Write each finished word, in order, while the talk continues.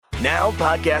Now,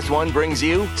 Podcast One brings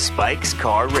you Spike's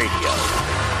Car Radio,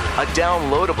 a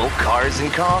downloadable cars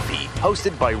and coffee,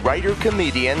 hosted by writer,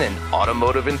 comedian, and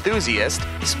automotive enthusiast,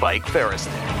 Spike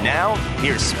Ferriston. Now,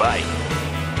 here's Spike.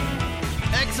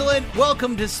 Excellent.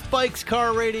 Welcome to Spike's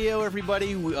Car Radio,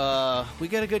 everybody. We got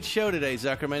a good show today,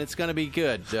 Zuckerman. It's going to be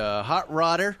good. Hot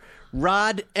rodder,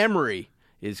 Rod Emory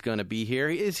is going to be here.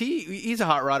 He's a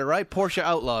hot rodder, right? Porsche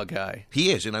Outlaw guy.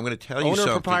 He is, and I'm going to tell you something.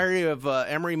 something. Owner proprietor of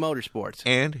Emory Motorsports.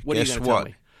 And what guess are you gonna what? Tell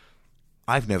me?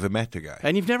 I've never met the guy.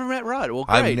 And you've never met Rod? Well,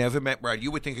 great. I've never met Rod.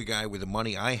 You would think a guy with the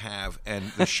money I have and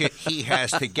the shit he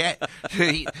has to get,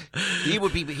 he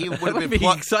would have been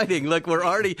exciting. Look, we're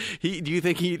already. Do you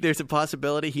think there's a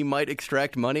possibility he might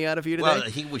extract money out of you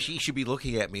today? Well, he should be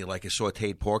looking at me like a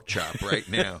sautéed pork chop right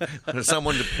now.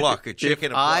 Someone to pluck a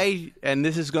chicken. And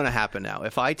this is going to happen now.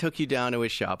 If I took you down to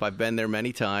his shop, I've been there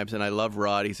many times, and I love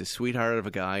Rod. He's a sweetheart of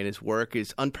a guy, and his work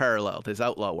is unparalleled. His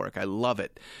outlaw work, I love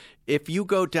it. If you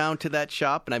go down to that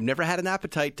shop, and I've never had an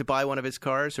appetite to buy one of his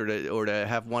cars or to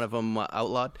have one of them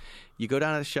outlawed, you go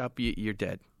down to the shop, you're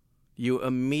dead. You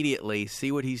immediately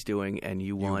see what he's doing, and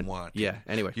you want yeah.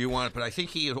 Anyway, you want it, but I think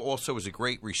he also is a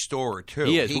great restorer too.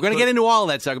 He is. We're going to get into all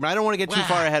that, Zuckerman. I don't want to get too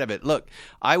far ahead of it. Look,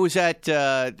 I was at.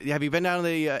 Have you been down to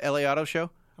the LA Auto Show?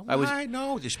 I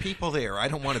know. There's people there. I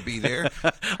don't want to be there.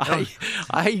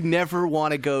 I never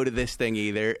want to go to this thing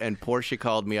either. And Porsche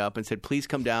called me up and said, please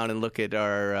come down and look at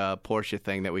our Porsche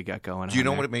thing that we got going on. Do you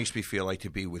know what it makes me feel like to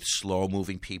be with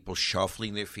slow-moving people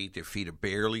shuffling their feet? Their feet are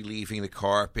barely leaving the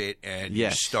carpet, and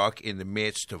you're stuck in the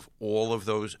midst of all of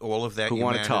that Who humanity.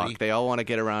 want to talk. They all want to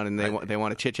get around, and they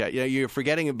want to chit-chat. You know, you're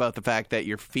forgetting about the fact that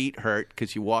your feet hurt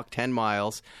because you walk 10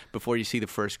 miles before you see the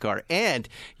first car. And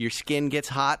your skin gets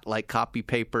hot like copy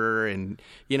paper. And,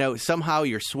 somehow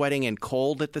you're sweating and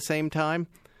cold at the same time.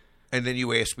 And then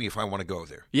you ask me if I want to go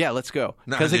there. Yeah, let's go.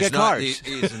 Because they got cars.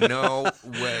 There's no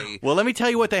way. Well, let me tell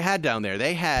you what they had down there.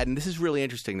 They had, and this is really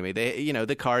interesting to me,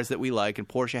 the cars that we like, and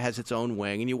Porsche has its own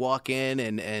wing. And you walk in,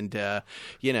 and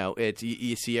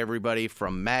you see everybody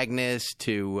from Magnus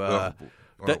to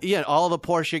all the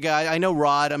Porsche guys. I know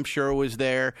Rod, I'm sure, was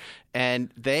there.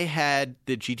 And they had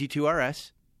the GT2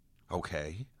 RS.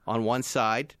 Okay. On one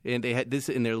side, and they had this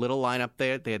in their little lineup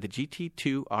there. They had the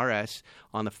GT2 RS.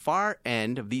 On the far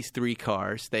end of these three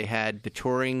cars, they had the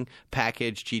touring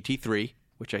package GT3,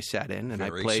 which I sat in and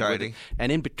I played with it.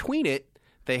 And in between it,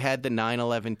 they had the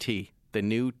 911T, the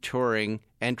new touring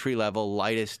entry-level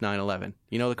lightest 911.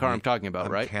 You know the car I'm talking about,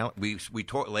 right? We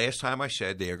talked last time. I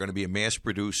said they are going to be a mass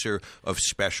producer of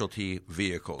specialty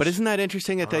vehicles. But isn't that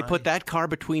interesting that they put that car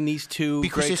between these two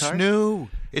because great it's cars? New.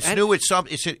 It's new.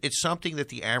 It's something that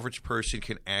the average person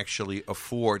can actually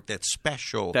afford. That's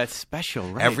special. That's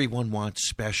special, right? Everyone wants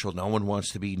special. No one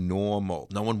wants to be normal.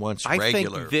 No one wants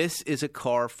regular. I think this is a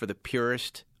car for the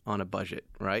purist on a budget,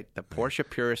 right? The Porsche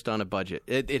purist on a budget.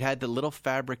 It had the little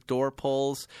fabric door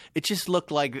pulls. It just looked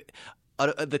like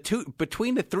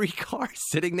between the three cars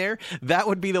sitting there, that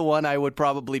would be the one I would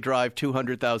probably drive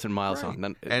 200,000 miles on.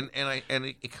 But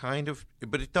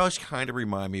it does kind of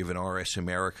remind me of an RS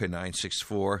America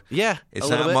 964. Yeah,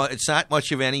 it's not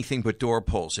much of anything but door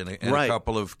pulls and a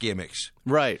couple of gimmicks.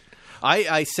 Right.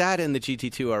 I sat in the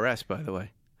GT2 RS, by the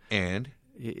way, and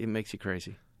it makes you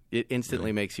crazy. It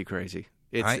instantly makes you crazy.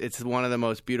 It's one of the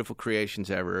most beautiful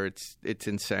creations ever. It's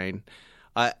insane.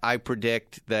 I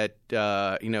predict that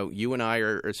you and I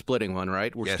are splitting one,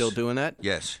 right? We're still doing that?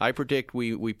 Yes. I predict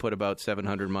we put about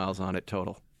 700 miles on it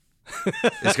total.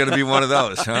 It's going to be one of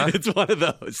those, huh? It's one of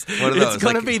those. It's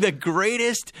going to be the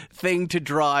greatest thing to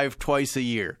drive twice a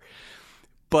year.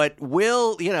 But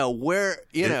like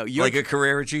a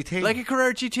Carrera GT? Like a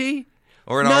Carrera GT?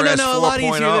 Or an RS 4.0. No, a lot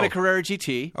easier than a Carrera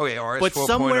GT. Oh, yeah, RS 4.0. But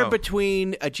somewhere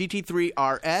between a GT3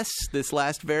 RS, this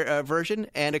last version,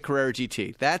 and a Carrera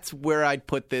GT. That's where I'd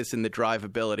put this in the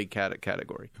drivability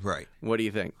category. Right. What do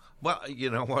you think? Well,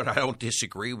 you know what? I don't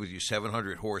disagree with you.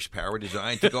 700 horsepower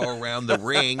designed to go around the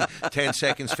ring 10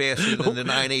 seconds faster than the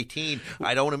 918.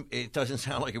 It doesn't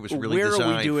sound like it was really designed.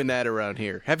 Where are we doing that around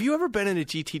here? Have you ever been in a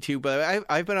GT2? But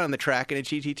I've been on the track in a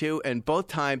GT2, and both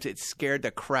times it scared the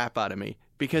crap out of me.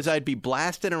 Because I'd be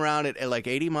blasting around at like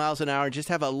 80 miles an hour and just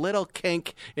have a little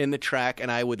kink in the track,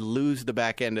 and I would lose the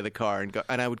back end of the car.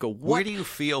 And I would go, what? Where do you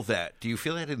feel that? Do you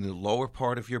feel that in the lower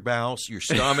part of your bowels, your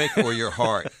stomach, or your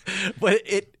heart? But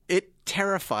it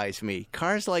terrifies me.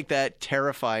 Cars like that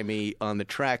terrify me on the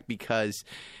track because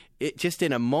it just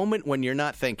in a moment when you're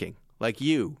not thinking, like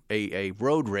you, a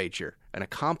road rager, an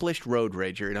accomplished road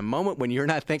rager. In a moment when you're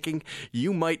not thinking,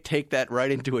 you might take that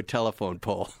right into a telephone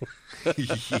pole.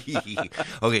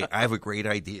 Okay, I have a great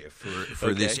idea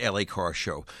for this LA car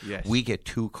show. Yes. We get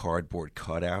 2 cardboard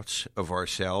cutouts of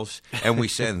ourselves, and we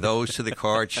send those to the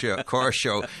car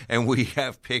show, and we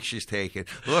have pictures taken.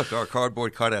 Look, our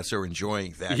cardboard cutouts are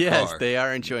enjoying that car. Yes, they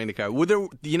are enjoying the car. Well,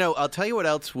 I'll tell you what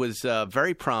else was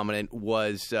very prominent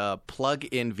was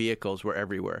plug-in vehicles were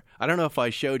everywhere. I don't know if I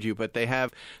showed you, but they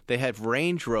have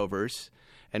Range Rovers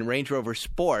and Range Rover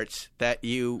Sports that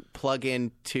you plug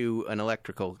into an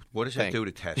electrical What does thing. that do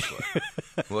to Tesla?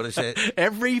 What is it?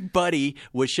 Everybody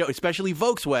was especially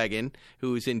Volkswagen,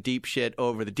 who's in deep shit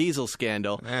over the diesel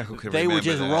scandal. Who can They were remember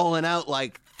just that? rolling out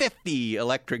like 50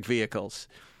 electric vehicles.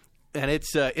 And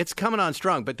it's coming on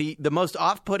strong. But the most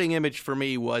off-putting image for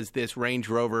me was this Range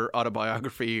Rover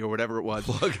autobiography or whatever it was.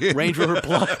 Range Rover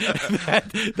plug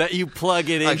that you plug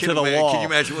it into the wall. Can you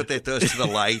imagine what that does to the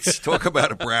lights? Talk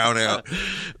about a brownout.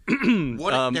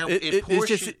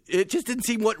 It just didn't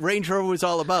seem what Range Rover was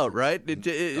all about, right?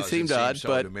 It seemed odd, so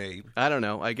but to me. I don't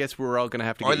know. I guess we're all going to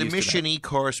have to Are get the used to Mission that. E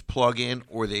cars plug-in,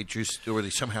 or they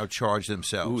somehow charge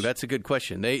themselves? Ooh, that's a good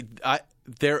question. They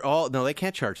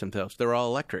can't charge themselves. They're all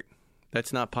electric.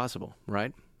 That's not possible,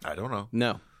 right? I don't know.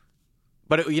 No.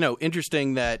 But,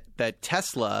 interesting that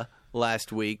Tesla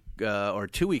last week or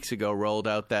 2 weeks ago rolled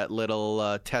out that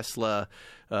little Tesla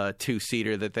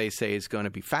two-seater that they say is going to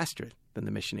be faster than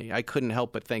the Mission E. I couldn't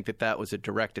help but think that was a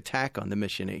direct attack on the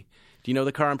Mission E. Do you know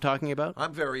the car I'm talking about?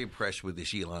 I'm very impressed with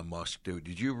this Elon Musk dude.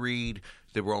 Did you read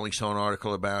the Rolling Stone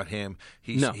article about him?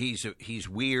 No. He's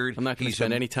weird. I'm not going to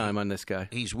spend any time on this guy.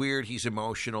 He's weird. He's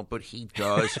emotional, but he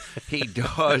does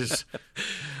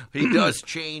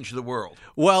change the world.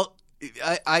 Well,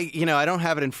 I don't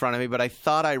have it in front of me, but I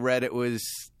thought I read it was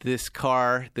this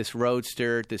car, this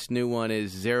Roadster, this new one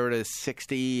is 0 to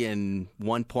 60 in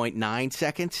 1.9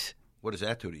 seconds. What does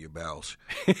that do to your bowels?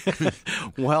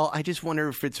 Well, I just wonder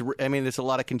if there's a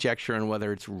lot of conjecture on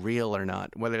whether it's real or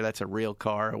not, whether that's a real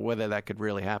car or whether that could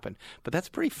really happen. But that's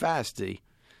pretty fast, Z.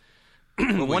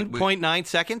 1.9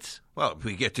 seconds? Well,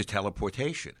 we get to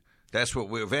teleportation. That's what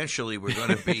we're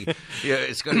going to be. You're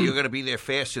going to be there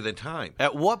faster than time.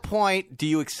 At what point do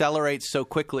you accelerate so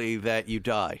quickly that you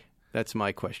die? That's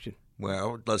my question.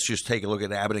 Well, let's just take a look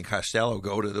at Abbott and Costello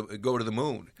go to the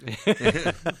moon.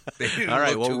 All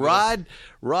right. Well,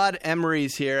 Rod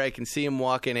Emory's here. I can see him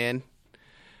walking in.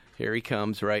 Here he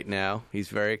comes right now. He's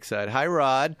very excited. Hi,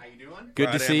 Rod. How you doing? Good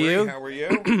Rod to see Emory, you. How are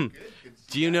you? Good.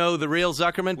 Do you know the real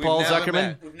Zuckerman, Paul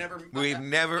Zuckerman? We've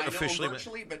never I know officially him met.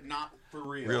 virtually, but not for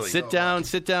real. Really? Sit down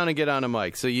and get on a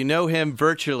mic. So you know him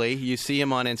virtually. You see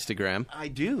him on Instagram. I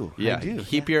do. Yeah. I do.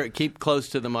 Keep close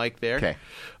to the mic there. Okay.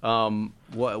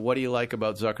 What do you like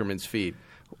about Zuckerman's feed?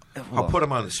 I'll put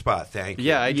him on the spot. Thank you.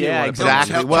 Yeah, I do. Yeah, wanna-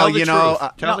 exactly. Tell Well, the you know,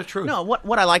 truth. Tell the truth. No,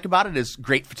 what I like about it is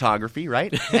great photography,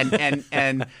 right?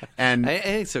 And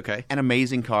It's okay. and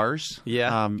amazing cars.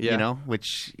 Yeah, yeah. You know,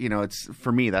 which it's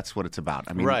for me. That's what it's about.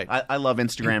 I mean, Right. I love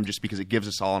Instagram just because it gives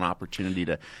us all an opportunity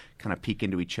to kind of peek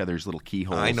into each other's little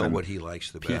keyholes. I know and what he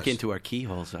likes the best. Peek into our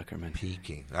keyhole, Zuckerman.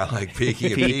 Peeking. I like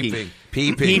peeking and Peeking.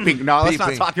 peeping. Peeping. No, let's not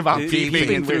Peeping. talk about Peeping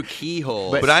peeping. through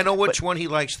keyholes. But I know which one he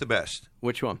likes the best.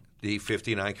 Which one? The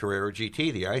 59 Carrera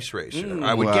GT, the ice racer.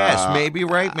 I would guess. Maybe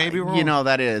right, maybe wrong.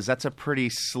 That's a pretty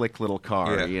slick little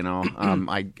car. Yeah. You know,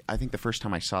 I think the first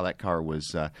time I saw that car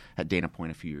was at Dana Point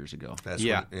a few years ago. That's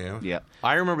Yeah. Yeah.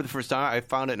 I remember the first time I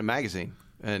found it in a magazine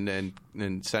and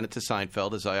sent it to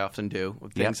Seinfeld, as I often do.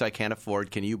 Things I can't afford.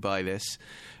 Can you buy this?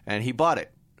 And he bought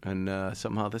it. And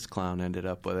somehow this clown ended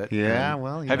up with it. Yeah, And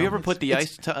well, have you ever put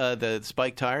the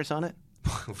spike tires on it?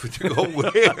 To go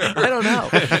where? I don't know.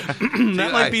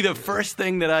 That might be the first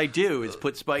thing that I do is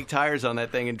put spike tires on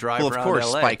that thing and drive Well, around of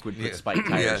course, LA. Spike would put spike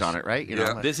tires Yes. on it, right? You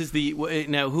know, This is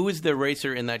now. Who is the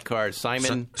racer in that car?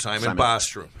 Simon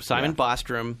Bostrom. Simon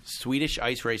Bostrom, Swedish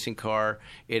ice racing car.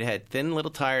 It had thin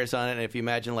little tires on it, and if you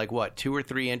imagine 2 or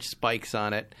 3 inch spikes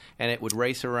on it, and it would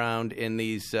race around in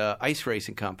these ice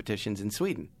racing competitions in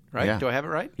Sweden. Right? Yeah. Do I have it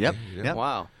right? Yep. Yep.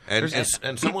 Wow.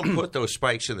 And someone put those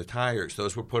spikes in the tires.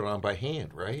 Those were put on by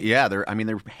hand, right? Yeah, they're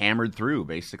hammered through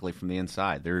basically from the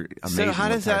inside. They're amazing. So how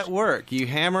does tires. that work? You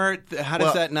hammer it. How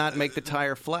does that not make the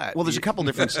tire flat? Well, there's a couple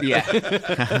different. Yeah,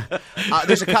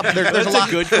 there's a couple. There's That's a lot.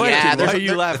 a good question. Yeah, Why are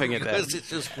you laughing at that? Because it's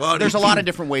just funny. There's a lot of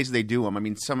different ways they do them. I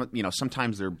mean,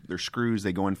 sometimes they're screws.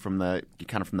 They go in from the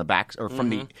back or from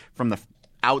the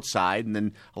outside, and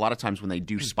then a lot of times when they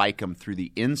do spike them through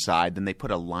the inside, then they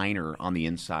put a liner on the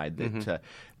inside that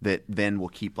that then will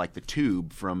keep the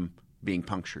tube from being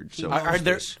punctured. So Are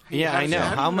there? this? Yeah, How I does know.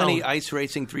 that- How how do you many know? ice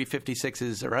racing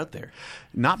 356s are out there?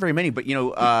 not very many, but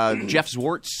Jeff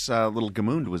Zwart's little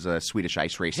Gamund was a Swedish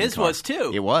ice racing His car. was,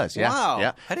 too. It was, yeah. Wow.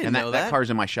 Yeah. I didn't and know that that. car's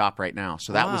in my shop right now.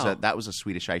 So Wow. that was a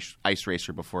Swedish ice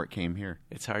racer before it came here.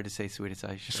 It's hard to say Swedish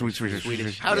ice.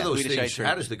 Swedish. How do Yeah. those Swedish things? ice How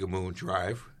racing. does the Gamoon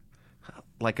drive?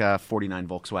 Like a '49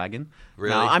 Volkswagen.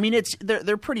 Really? No, I mean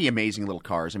they're pretty amazing little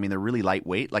cars. I mean they're really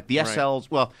lightweight. Like the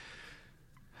SLs. Well,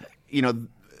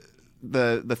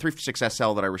 the 356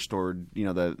 SL that I restored,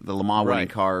 the Le Mans winning Right.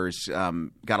 cars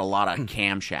got a lot of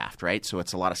camshaft, right? So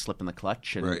it's a lot of slip in the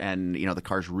clutch, and, Right. and the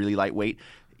car's really lightweight.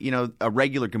 A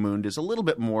regular Gamund is a little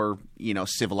bit more,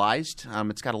 civilized.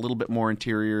 It's got a little bit more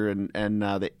interior, and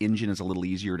the engine is a little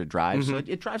easier to drive. So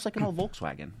it drives like an old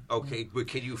Volkswagen. Okay, but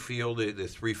can you feel the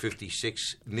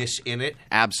 356-ness in it?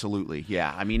 Absolutely,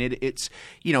 yeah. I mean, it's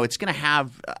going to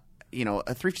have.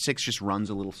 A 356 just runs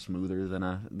a little smoother than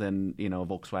a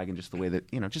Volkswagen, just the way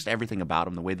that just everything about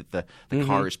them, the way that the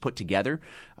car is put together.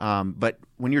 But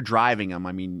when you're driving them,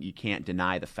 I mean, you can't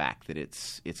deny the fact that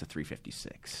it's a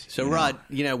 356. So, Rod,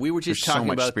 we were just There's so talking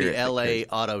much about the spirit that LA goes-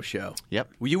 Auto Show. Yep.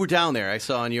 Well, you were down there. I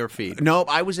saw on your feed. No,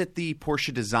 I was at the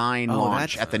Porsche Design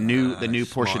launch that's- at the new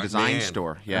Porsche smart Design man.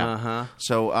 store. Yeah. Uh-huh.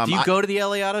 So Do you go to the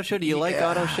LA Auto Show? Do you like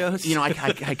auto shows?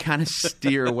 I kind of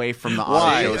steer away from the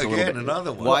Why? auto shows a little Again, bit.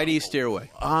 another one. Why do you steer away?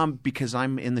 Because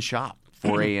I'm in the shop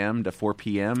 4 a.m. to 4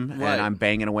 p.m. Right. and I'm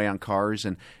banging away on cars,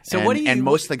 and what do you- and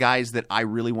most of the guys that I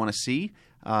really want to see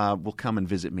will come and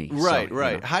visit me. Right, So,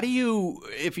 right. How do you,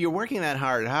 if you're working that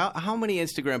hard, how many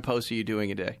Instagram posts are you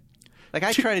doing a day? Like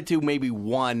I try to do maybe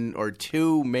one or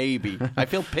two, maybe. I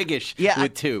feel piggish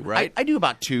with two, right? I do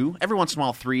about 2. Every once in a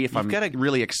while 3 if I'm gotta-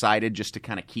 really excited, just to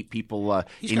kind of keep people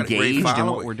He's got a great engaged in what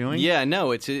following. we're doing. Yeah,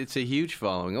 no, it's a huge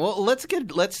following. Well, let's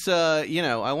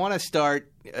I want to start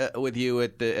with you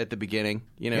at the beginning.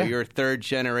 You're a third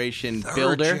generation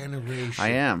builder. generation. I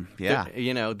am. Yeah.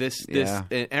 This Yeah.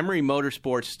 Emory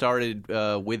Motorsports started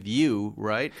with you,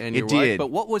 right? And your It wife. did. But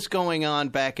what was going on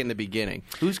back in the beginning?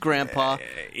 Who's grandpa?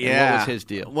 And what was his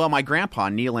deal? Well, my grandpa,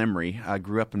 Neil Emory,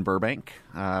 grew up in Burbank,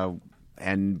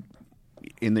 and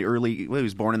in the early, he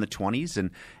was born in the 20s,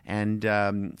 and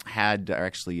had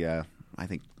actually, I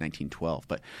think 1912,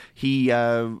 but he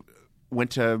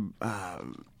went to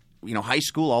high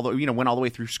school, went all the way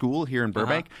through school here in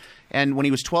Burbank. And when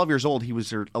he was 12 years old,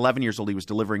 or 11 years old, he was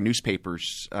delivering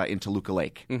newspapers in Toluca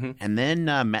Lake. And then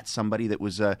met somebody that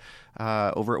was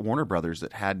over at Warner Brothers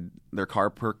that had their car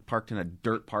parked in a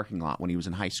dirt parking lot when he was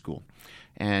in high school.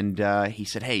 And he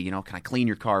said, hey, can I clean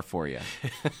your car for you?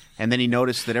 And then he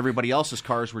noticed that everybody else's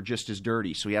cars were just as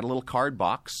dirty. So he had a little card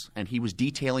box, and he was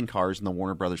detailing cars in the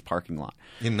Warner Brothers parking lot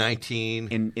In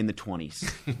 19... in the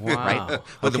 20s. Wow. Right?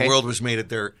 When the Okay. world was made of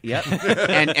dirt. Yep.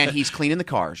 and he's cleaning the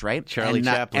cars, right? Charlie and,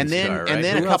 Chaplin and then, star, right? And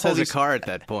then Who a else couple has of these, a car at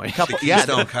that point? yeah,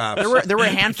 Keystone Cops. there were a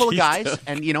handful of guys,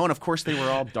 and and of course they were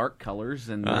all dark colors,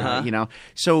 and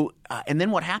So and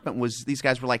then what happened was these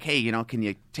guys were like, hey, can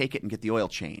you take it and get the oil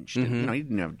changed? And, he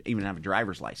didn't even have a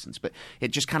driver's license, but it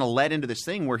just kind of led into this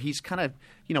thing where he's kind of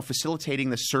facilitating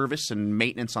the service and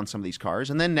maintenance on some of these cars,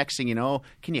 and then next thing you know,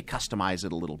 can you customize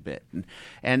it a little bit?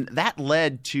 And that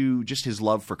led to just his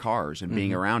love for cars and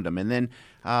being around them. And then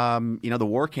the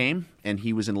war came, and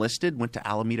he was enlisted, went to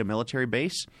Alameda Military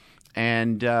Base,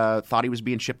 and thought he was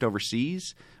being shipped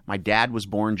overseas. My dad was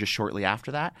born just shortly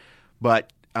after that,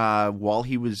 but while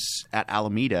he was at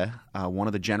Alameda, one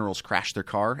of the generals crashed their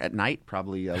car at night,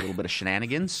 probably a little bit of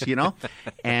shenanigans,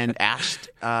 and asked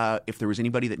if there was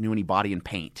anybody that knew any body and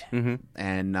paint.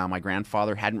 And my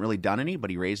grandfather hadn't really done any, but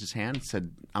he raised his hand and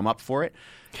said, I'm up for it.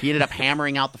 He ended up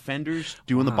hammering out the fenders,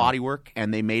 doing the body work,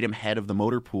 and they made him head of the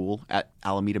motor pool at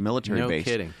Alameda Military No Base.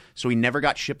 kidding. So he never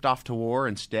got shipped off to war.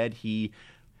 Instead, he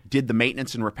did the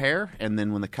maintenance and repair, and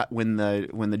then when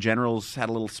the generals had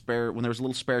a little spare, when there was a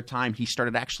little spare time, he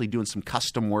started actually doing some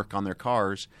custom work on their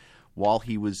cars while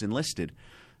he was enlisted.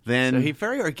 Then So he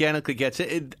very organically gets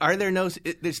it.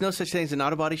 There's no such thing as an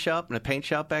auto body shop and a paint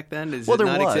shop back then? Does Well, it there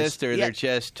not was. exist, or Yeah, they're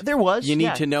just there was, You need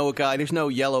yeah. to know a guy. There's no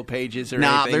yellow pages or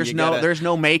nah, anything. there's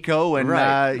no Mako and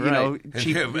Right,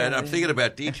 cheap. And I'm thinking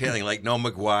about detailing, like no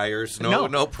McGuire's, No.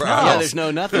 no Yeah, problems. there's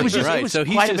no nothing. It was just, right. it was So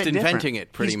he's quite a just bit inventing different.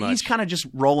 it pretty much. He's kind of just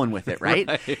rolling with it, right?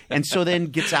 Right. And so then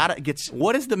gets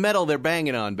What is the metal they're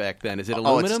banging on back then? Is it Oh,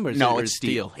 aluminum or is it it's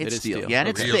steel. It It's is steel. Yeah, and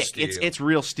it's Real thick. steel. It's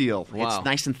real steel. Wow. It's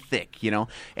nice and thick,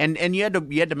 And you had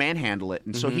to manhandle it.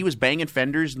 And so he was banging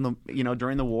fenders in the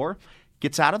during the war.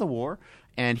 Gets out of the war,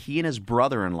 and he and his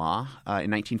brother-in-law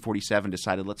in 1947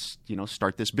 decided, let's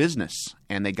start this business.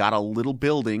 And they got a little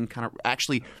building, kind of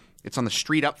actually, it's on the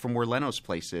street up from where Leno's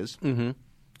place is.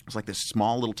 was like this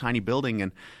small little tiny building,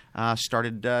 and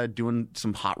started doing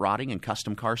some hot rodding and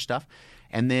custom car stuff.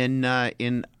 And then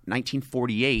in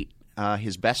 1948,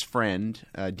 his best friend,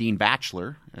 Dean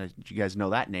Batchelor, you guys know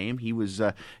that name. He was,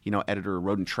 editor of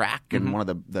Road and Track and one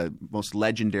of the most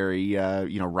legendary,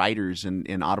 writers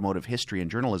in automotive history and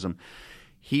journalism.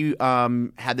 He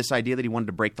had this idea that he wanted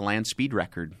to break the land speed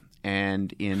record.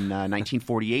 And in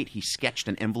 1948, he sketched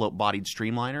an envelope-bodied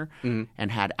streamliner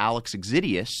and had Alex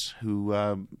Exidius, who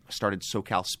started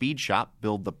SoCal Speed Shop,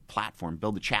 build the platform,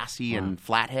 build the chassis and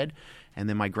flathead. And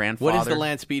then my grandfather... What is the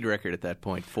land speed record at that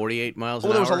point? 48 miles an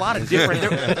hour? Well, there was a lot of different...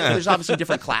 there's obviously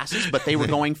different classes, but they were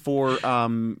going for,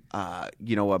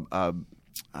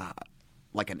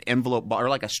 like an envelope or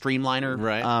like a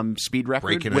streamliner speed record.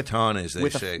 Breaking a ton, as they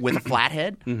say. With a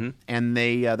flathead. And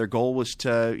their goal was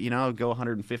to, go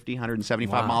 150,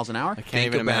 175 miles an hour. I can't Think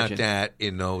even about imagine. that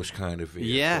in those kind of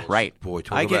vehicles. Yeah. Right. Boy,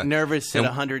 talk I get about- nervous at And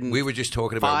 105 We were just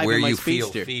talking about where in my you feel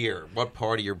Speedster. fear. What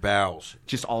part of your bowels?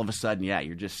 Just all of a sudden, you're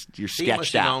You sketched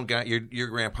must have out. known your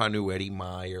grandpa knew Eddie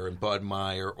Meyer and Bud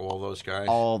Meyer, all those guys.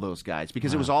 All those guys,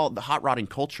 because it was all the hot rodding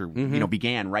culture.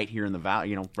 Began right here in the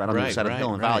valley. Right on the other side of the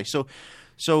hill in the valley. So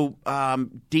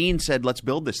Dean said, "Let's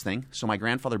build this thing." So my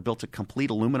grandfather built a complete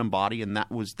aluminum body, and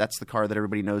that's the car that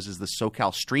everybody knows as the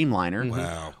SoCal Streamliner,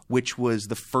 Wow. which was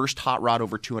the first hot rod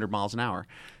over 200 miles an hour,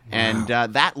 and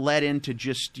that led into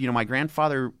just my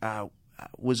grandfather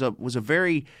was a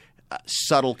very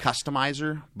subtle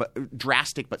customizer, but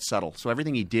drastic but subtle. So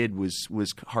everything he did was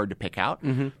hard to pick out.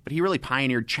 But he really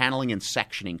pioneered channeling and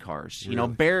sectioning cars.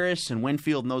 Barris and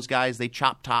Winfield and those guys, they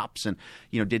chopped tops and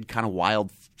did kind of wild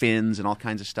fins and all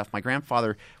kinds of stuff. My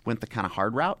grandfather went the kind of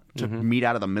hard route to meet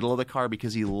out of the middle of the car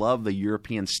because he loved the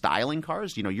European styling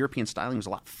cars. European styling was a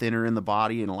lot thinner in the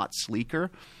body and a lot sleeker.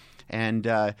 And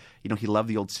he loved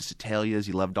the old Cicitalias.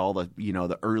 He loved all the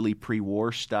the early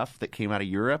pre-war stuff that came out of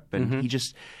Europe, and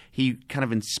he kind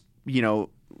of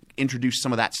introduced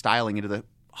some of that styling into the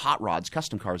hot rods,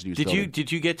 custom cars that he was building. Did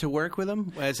you get to work with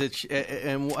him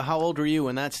and how old were you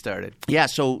when that started? Yeah,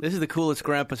 so This is the coolest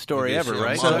grandpa story ever,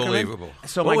 right? Unbelievable.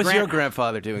 So What my was your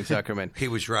grandfather doing, Zuckerman? He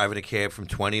was driving a cab from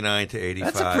 29 to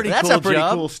 85. That's a pretty That's cool a pretty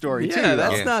job. cool story, too, Yeah, though.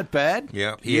 that's Yeah. not bad.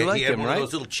 Yeah, You liked he had him, one right? of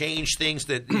those little change things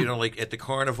that like at the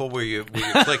carnival where you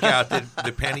click out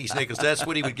the pennies, nickels. That's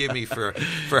what he would give me for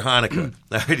Hanukkah.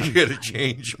 I'd get a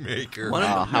change maker.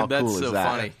 how That's cool is so that?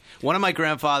 funny. One of my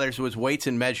grandfathers was weights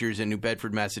and measures in New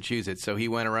Bedford, Massachusetts, so he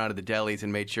went around to the delis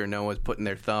and made sure no one was putting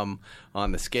their thumb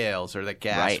on the scales or that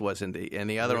gas Right. wasn't. And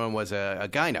the other one was a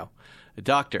gyno, a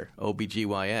doctor,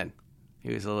 OBGYN.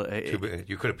 He was Too bad.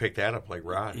 You could have picked that up like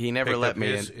Rod. He never Picked let up me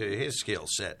his skill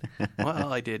set.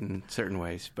 well, I did in certain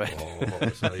ways, but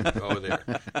Let's not even go there.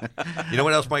 You know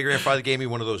what else? My grandfather gave me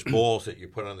one of those balls that you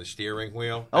put on the steering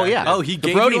wheel. Oh yeah. Oh, he the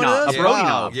gave Brody you one of knob. those? A Brody Wow.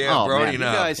 knob. Yeah, oh, Brody man.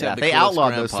 knob. you guys Yeah, have the they coolest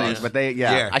outlawed those grandpas. things, but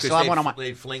I still have one on my.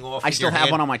 They'd fling off. I with still your have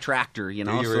hand. one on my tractor. you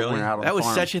so really? when we're out on That the was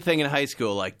farm. such a thing in high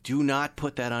school. Like, do not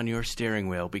put that on your steering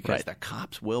wheel because Right. the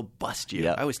cops will bust you.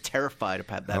 Yep. I was terrified of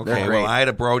that. Okay, great. well, I had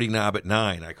a Brody knob at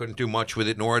 9. I couldn't do much with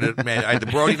it, nor did I had the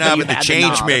Brody knob You and the had the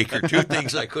change knob. maker. Two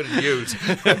things I couldn't use.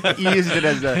 You used it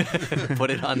as a. Put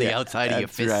it on the outside of your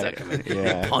that's fist, right. Zuckerman.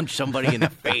 Yeah. Punch somebody in the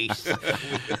face.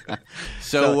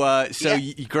 So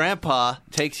Grandpa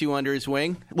takes you under his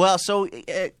wing. Well, so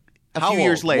a How few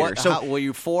years old? later. Were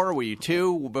you 4? Were you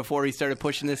 2 before he started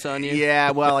pushing this on you?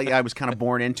 Yeah, well, I was kind of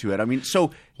born into it. I mean,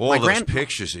 so All my those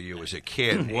pictures of you as a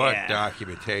kid. What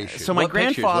documentation. So my What pictures?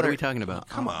 What grandfather. are we talking about?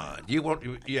 Come on. You won't?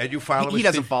 You follow He his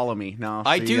doesn't feed? follow me. No,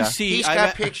 I So, do yeah. see. He's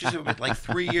got pictures of him at like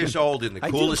 3 years old in the I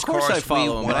do, coolest of course cars I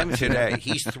follow him, we but I want haven't seen today.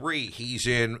 He's 3. He's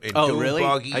in Oh, dune really?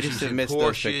 buggies. I just he's have in missed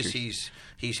those Porsches. pictures.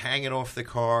 He's hanging off the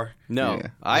car. No, Yeah.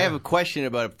 I have a question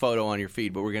about a photo on your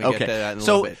feed, but we're going to get to that in a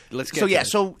so, little bit. Let's get so to yeah, it.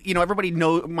 so everybody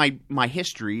know my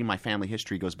history, my family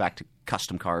history goes back to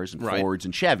custom cars and Right. Fords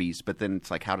and Chevys. But then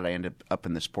it's like, how did I end up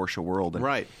in this Porsche world? And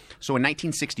Right. So in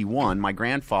 1961, my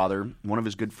grandfather, one of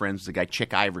his good friends, was the guy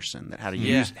Chick Iverson, that had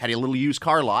a little used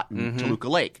car lot in Toluca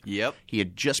Lake. Yep. He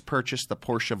had just purchased the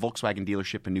Porsche Volkswagen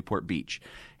dealership in Newport Beach,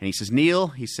 and he says, Neil,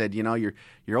 he said, you're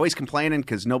always complaining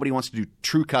because nobody wants to do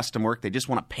true custom work. They just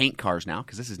want to paint cars now,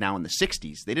 because this is now in the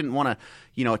 60s. They didn't want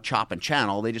to, chop and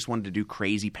channel. They just wanted to do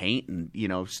crazy paint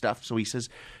and, stuff. So he says,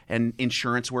 and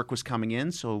insurance work was coming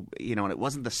in. So, and it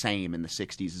wasn't the same in the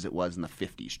 60s as it was in the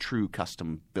 50s, true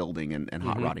custom building and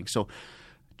hot rodding. So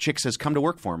Chick says, come to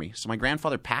work for me. So my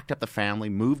grandfather packed up the family,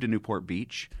 moved to Newport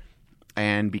Beach,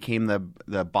 and became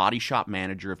the body shop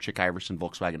manager of Chick Iverson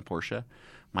Volkswagen Porsche.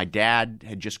 My dad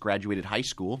had just graduated high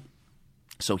school,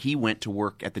 so he went to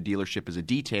work at the dealership as a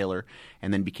detailer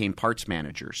and then became parts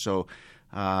manager. So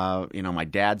My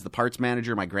dad's the parts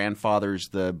manager. My grandfather's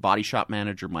the body shop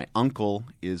manager. My uncle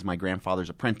is my grandfather's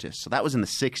apprentice. So that was in the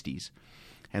 60s.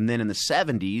 And then in the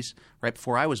 70s, right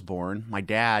before I was born, my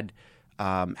dad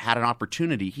had an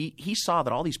opportunity. He saw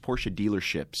that all these Porsche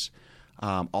dealerships,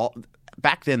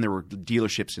 back then there were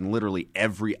dealerships in literally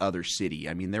every other city.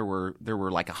 I mean, there were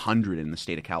like 100 in the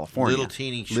state of California. Little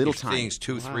teeny things,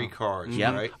 2-3 cars,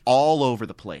 right? All over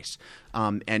the place.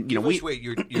 And wait,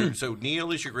 so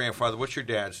Neil is your grandfather. What's your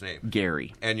dad's name?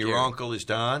 Gary. And your uncle is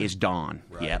Don? Is Don.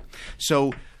 Right. Yeah.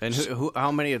 So and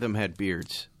how many of them had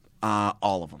beards?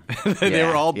 All of them. They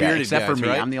were all bearded except guys, for me.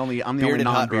 right? I'm the only Bearded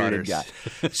hot non-bearded guy.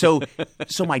 So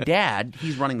my dad,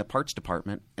 he's running the parts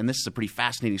department, and this is a pretty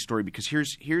fascinating story because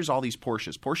here's all these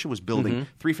Porsches. Porsche was building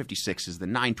 356s, the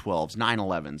 912s,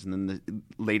 911s, and then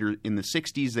later in the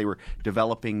 60s they were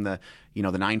developing the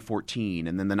 914,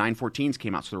 and then the 914s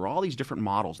came out. So there were all these different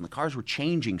models, and the cars were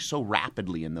changing so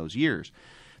rapidly in those years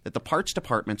that the parts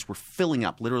departments were filling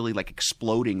up, literally like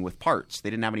exploding with parts. They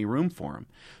didn't have any room for them.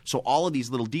 So all of these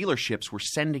little dealerships were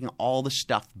sending all the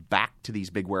stuff back to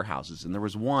these big warehouses. And there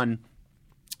was one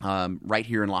right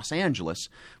here in Los Angeles,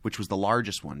 which was the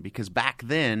largest one, because back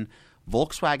then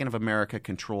Volkswagen of America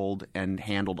controlled and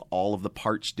handled all of the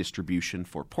parts distribution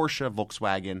for Porsche,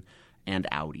 Volkswagen, and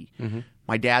Audi.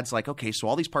 My dad's like, okay, so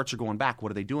all these parts are going back.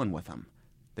 What are they doing with them?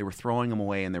 They were throwing them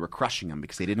away and they were crushing them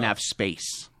because they didn't have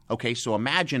space. Okay, so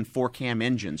imagine 4-cam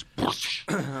engines. Oh,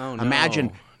 no.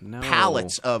 Imagine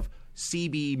pallets of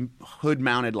CB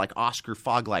hood-mounted like Oscar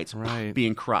fog lights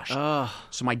being crushed.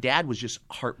 So my dad was just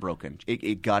heartbroken.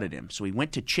 It gutted him. So he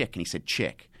went to Chick and he said,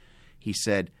 Chick, he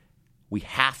said, we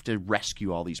have to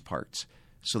rescue all these parts.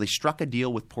 So they struck a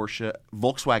deal with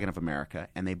Volkswagen of America,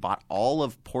 and they bought all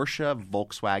of Porsche,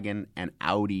 Volkswagen, and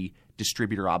Audi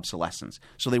distributor obsolescence.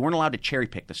 So they weren't allowed to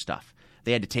cherry-pick the stuff.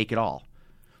 They had to take it all.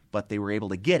 But they were able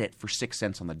to get it for 6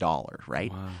 cents on the dollar, right?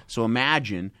 Wow. So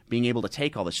imagine being able to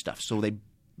take all this stuff. So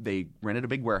they rented a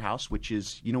big warehouse, which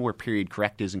is, where Period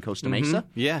Correct is in Costa Mesa?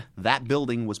 Yeah. That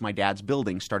building was my dad's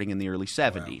building starting in the early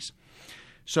 70s. Wow.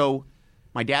 So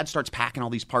my dad starts packing all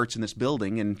these parts in this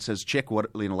building and says, Chick,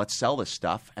 let's sell this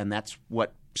stuff. And that's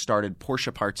what started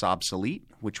Porsche Parts Obsolete,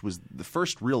 which was the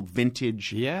first real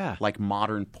vintage, like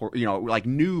modern, like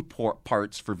new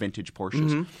parts for vintage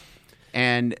Porsches.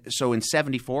 And so in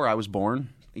 74, I was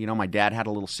born. My dad had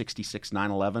a little 66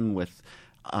 911 with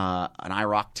an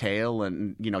IROC tail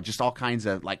and, just all kinds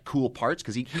of like cool parts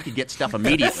because he could get stuff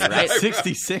immediately, right?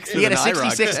 66 He had a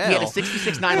 66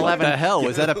 911. What the hell?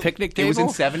 Was that a picnic table? It was in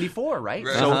 74, right?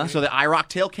 So the IROC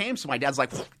tail came, so my dad's like,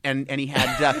 and he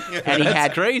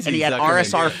had crazy. And he had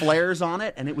RSR flares on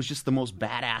it, and it was just the most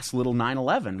badass little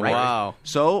 911, right? Wow.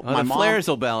 So my flares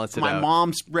will balance it out. My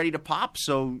mom's ready to pop,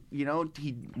 so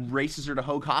he races her to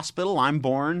Hoag Hospital. I'm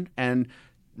born and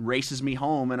races me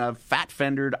home in a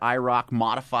fat-fendered IROC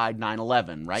modified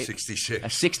 911, right? 66. A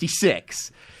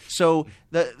 66. So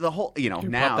the whole, now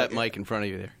pop that mic in front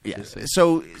of you there. Yeah.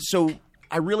 So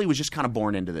I really was just kind of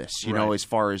born into this, as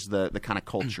far as the kind of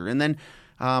culture. And then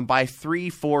by 3,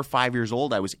 4, 5 years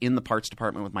old, I was in the parts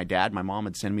department with my dad. My mom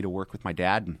had sent me to work with my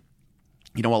dad, and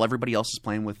while everybody else is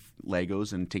playing with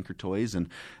Legos and Tinker Toys and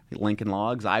Lincoln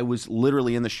Logs, I was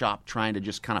literally in the shop trying to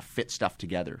just kind of fit stuff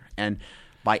together. And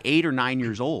by 8 or 9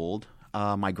 years old,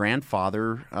 my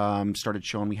grandfather started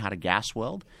showing me how to gas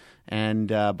weld. And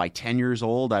by 10 years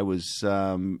old, I was,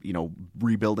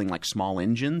 rebuilding like small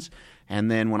engines. And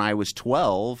then when I was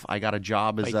 12, I got a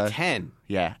job as like 10?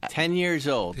 Yeah. 10 years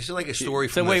old. This is like a story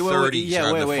from the 30s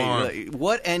on the farm.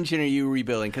 What engine are you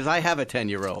rebuilding? Because I have a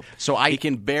 10-year-old. So he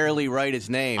can barely write his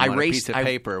name on a piece of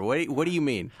paper. What do you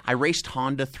mean? I raced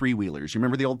Honda three-wheelers. You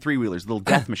remember the old three-wheelers, the little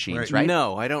death machines, right?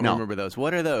 No, I don't remember those.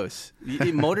 What are those?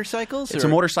 Motorcycles? It's a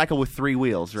motorcycle with 3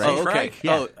 wheels, right? Oh, okay.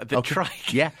 Yeah. The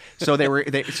trike. Yeah. So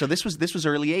so this was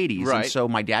early 80s. Right. And so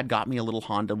my dad got me a little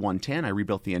Honda 110. I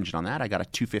rebuilt the engine on that. I got a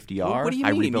 250R. What do you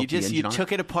mean? You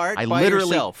took it apart by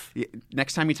yourself?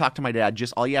 Next time you talk to my dad,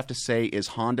 just all you have to say is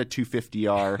Honda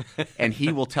 250R, and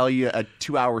he will tell you a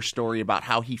 2-hour story about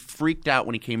how he freaked out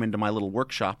when he came into my little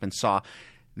workshop and saw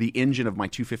the engine of my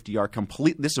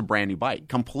 250R this is a brand new bike,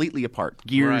 completely apart.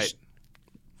 Gears,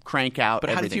 crank out,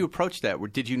 But everything. How did you approach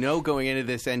that? Did you know going into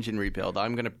this engine rebuild,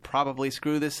 I'm going to probably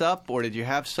screw this up? Or did you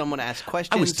have someone ask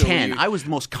questions? I was 10. I was the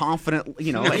most confident, at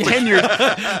 10 years.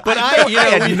 But I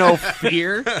had no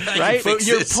fear, right? But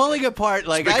you're pulling apart,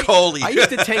 like, I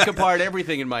used to take apart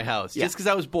everything in my house. Just because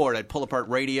I was bored. I'd pull apart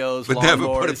radios, but never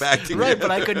put it back together. Right, but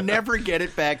I could never get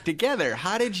it back together.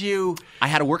 How did you... I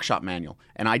had a workshop manual,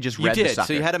 and I just read the sucker.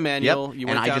 So you had a manual. Yep. You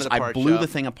went down to the I parts blew shop. the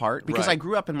thing apart because I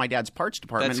grew up in my dad's parts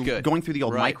department, That's good. going through the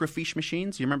old micro microfiche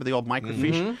machines. You remember the old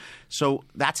microfiche? So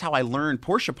that's how I learned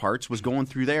Porsche parts, was going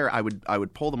through there. I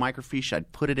would pull the microfiche,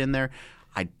 I'd put it in there,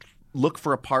 I'd look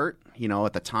for a part.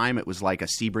 At the time it was like a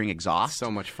Sebring exhaust.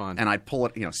 So much fun. And I'd pull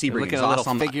it, Sebring look exhaust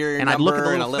at a little figure and I'd look at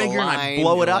the number little and a figure little and I'd line,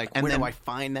 blow it up. like, and where then do I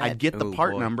find that? I'd get the Oh,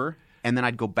 part boy. number, and then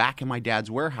I'd go back in my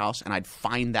dad's warehouse and I'd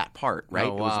find that part. Right?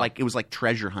 Oh, wow. It was like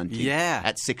treasure hunting. Yeah.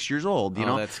 At 6 years old.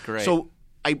 Oh, that's great. So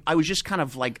I was just kind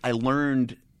of like, I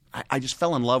learned. I just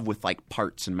fell in love with like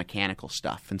parts and mechanical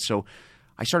stuff, and so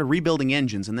I started rebuilding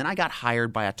engines, and then I got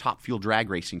hired by a Top Fuel drag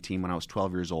racing team when I was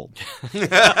 12 years old.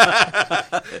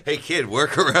 Hey, kid,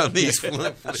 work around these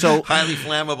highly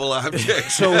flammable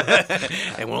objects.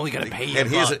 And we're only going to pay you and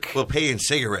a buck. we'll pay in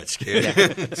cigarettes,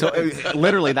 kid. So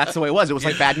literally, that's the way it was. It was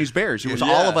like Bad News Bears. It was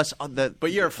all of us.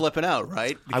 But you're flipping out,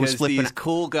 right? Because I was flipping these out.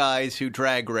 cool guys who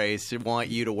drag race want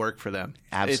you to work for them.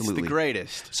 Absolutely. It's the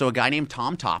greatest. So a guy named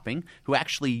Tom Topping, who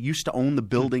actually used to own the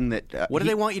building that. What do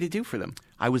they want you to do for them?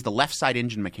 I was the left side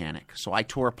engine mechanic. So I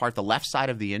tore apart the left side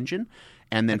of the engine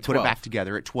and then put it 12. back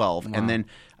together at 12. Wow. And then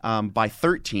by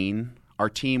 13, our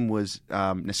team was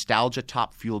Nostalgia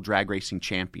Top Fuel drag racing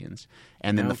champions.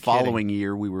 And then No the following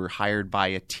year, we were hired by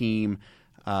a team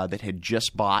that had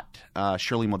just bought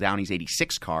Shirley Muldowney's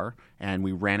 86 car, and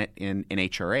we ran it in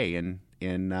HRA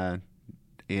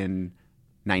in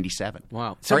 97.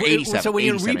 Wow. So, 87. So when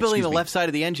you're 87, rebuilding the excuse me. left side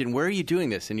of the engine, where are you doing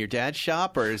this? In your dad's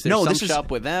shop, or is there No, some this is-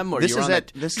 shop with them, or this you're is on at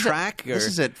the track? This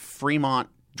is at Fremont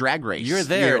Drag Race. You're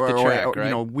there at the track,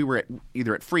 right? We were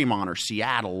either at Fremont or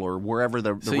Seattle or wherever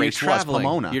the So race you're was, traveling.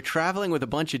 Pomona. You're traveling with a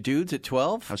bunch of dudes at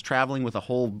 12? I was traveling with a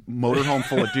whole motorhome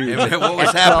full of dudes. And what was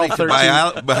At happening 12,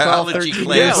 to 13, biology 13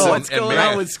 class? years Yeah, old. what's and going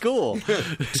math. on with school?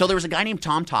 So there was a guy named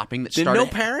Tom Topping that Did started no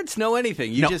parents know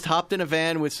anything? You No. just hopped in a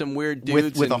van with some weird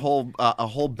dudes with and- a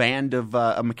whole band of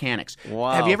mechanics.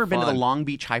 Wow, Have you ever been to the fun. Long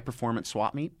Beach High Performance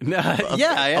Swap Meet?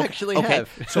 Yeah, I actually have.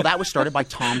 So that was started by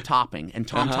Tom Topping, and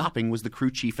Tom Topping was the crew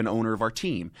chief and owner of our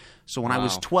team. So when I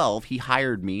was Wow. 12, he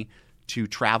hired me to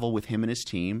travel with him and his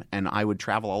team, and I would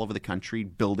travel all over the country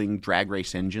building drag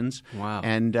race engines. Wow.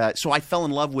 And so I fell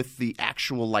in love with the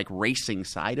actual like racing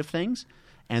side of things.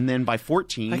 And then by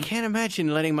 14, I can't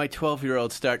imagine letting my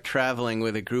 12-year-old start traveling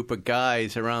with a group of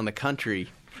guys around the country.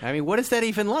 I mean, what is that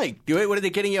even like? What are they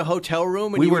getting you a hotel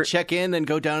room and We you were- would check in, then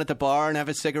go down at the bar and have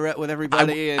a cigarette with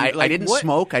everybody? I didn't what?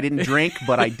 smoke, I didn't drink,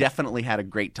 but I definitely had a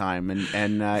great time.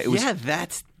 And it was Yeah,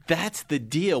 that's the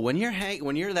deal. When you're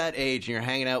that age and you're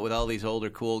hanging out with all these older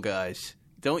cool guys,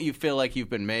 don't you feel like you've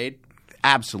been made?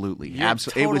 absolutely, You're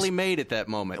absolutely. totally made at that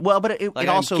moment. Well, but it like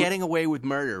also I'm getting away with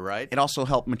murder, right? it also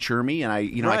helped mature me,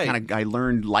 and Right. I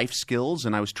learned life skills,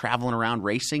 and I was traveling around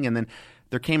racing, and then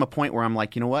there came a point where I'm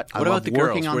like, you know what? What about the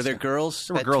girls? Were there girls?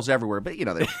 There were girls everywhere, but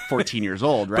they're 14 years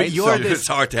old, right? But you're So- this It's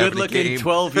hard to have the good-looking game.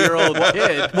 12-year-old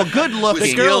kid. well, good looking.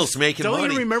 The girls making Don't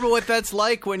money. you remember what that's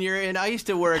like when you're in? I used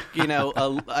to work,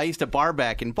 I used to bar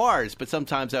back in bars, but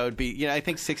sometimes I would be, I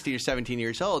think 16 or 17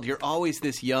 years old. You're always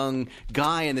this young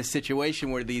guy in this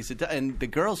situation where and the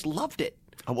girls loved it.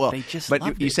 Well, they just but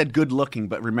loved you it. said good looking,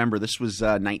 but remember this was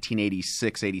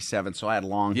 1986, 87, so I had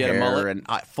long You had a hair mullet? and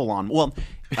full on. Well,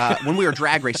 when we were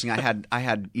drag racing, I had a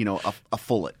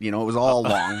fullet. It was all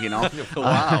long.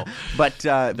 Wow. But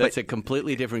That's a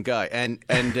completely different guy.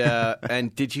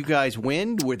 And did you guys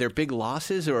win? Were there big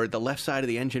losses, or the left side of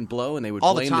the engine blow, and they would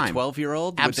all the blame time. the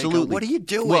 12-year-old? Absolutely. What are you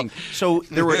doing? Well, so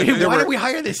there were. Why did we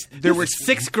hire this? there were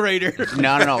sixth grader.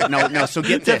 No. So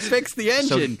get To this. fix the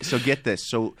engine. So get this.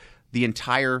 So the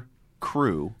entire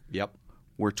crew Yep.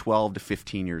 were 12 to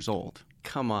 15 years old.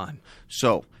 Come on.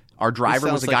 So our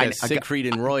driver was a sounds guy. like a Siegfried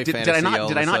and Roy Did fantasy I not? all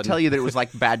Did of I a not sudden. tell you that it was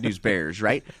like Bad News Bears,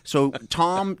 right? So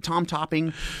Tom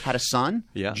Topping had a son,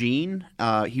 Yeah. Gene.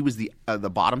 He was the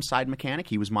bottom side mechanic.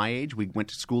 He was my age. We went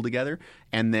to school together.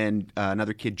 And then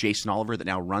another kid, Jason Oliver, that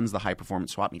now runs the high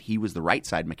performance swap meet. He was the right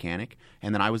side mechanic,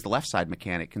 and then I was the left side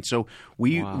mechanic. And so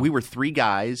we were three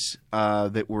guys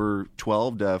that were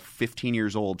 12 to 15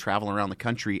 years old, traveling around the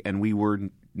country, and we were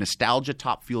Nostalgia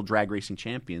Top Fuel drag racing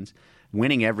champions,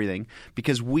 winning everything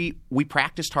because we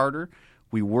practiced harder,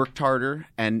 we worked harder,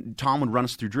 and Tom would run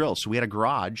us through drills. So we had a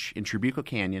garage in Trabuco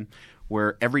Canyon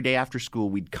where every day after school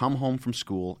we'd come home from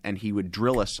school and he would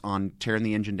drill us on tearing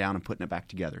the engine down and putting it back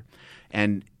together,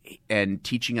 and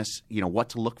teaching us what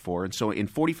to look for. And so in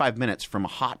 45 minutes from a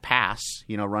hot pass,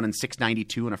 running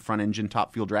 692 in a front engine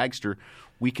Top Fuel dragster,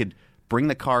 we could bring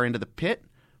the car into the pit,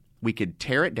 we could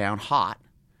tear it down hot,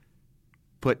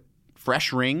 put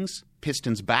fresh rings,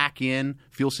 pistons back in,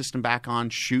 fuel system back on,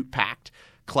 chute packed,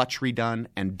 clutch redone,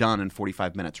 and done in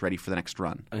 45 minutes, ready for the next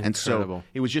run. Incredible. And so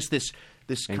it was just this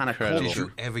this kind of Incredible. Did culture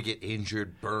you ever get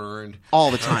injured, burned?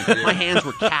 all the time. My hands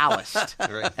were calloused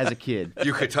Right. as a kid.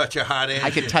 You could touch a hot engine. I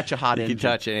could touch a hot engine. You can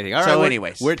touch anything. All right. So, we're-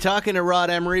 anyways, we're talking to Rod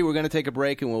Emory. We're going to take a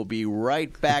break, and we'll be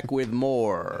right back with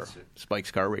more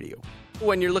Spike's Car Radio.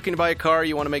 When you're looking to buy a car,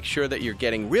 you want to make sure that you're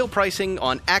getting real pricing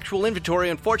on actual inventory.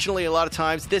 Unfortunately, a lot of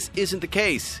times, this isn't the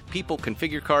case. People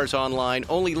configure cars online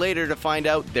only later to find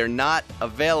out they're not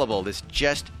available. This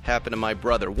just happened to my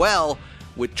brother. Well,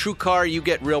 with TrueCar, you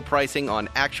get real pricing on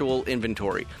actual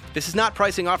inventory. This is not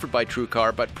pricing offered by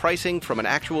TrueCar, but pricing from an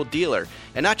actual dealer.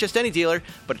 And not just any dealer,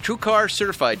 but a TrueCar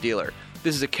certified dealer.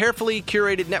 This is a carefully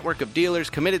curated network of dealers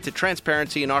committed to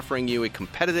transparency and offering you a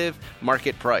competitive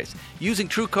market price. Using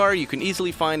TrueCar, you can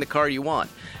easily find the car you want.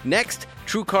 Next,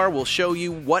 TrueCar will show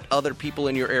you what other people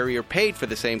in your area paid for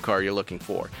the same car you're looking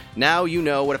for. Now you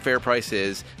know what a fair price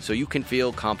is, so you can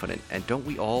feel confident. And don't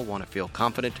we all want to feel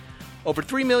confident? Over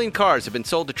 3 million cars have been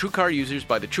sold to TrueCar users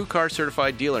by the TrueCar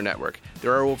Certified Dealer Network.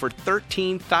 There are over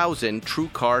 13,000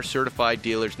 TrueCar Certified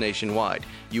dealers nationwide.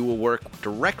 You will work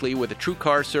directly with a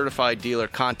TrueCar Certified dealer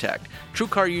contact.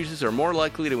 TrueCar users are more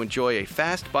likely to enjoy a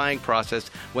fast buying process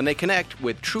when they connect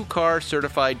with TrueCar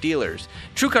Certified dealers.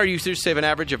 TrueCar users save an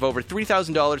average of over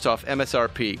 $3,000 off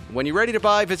MSRP. When you're ready to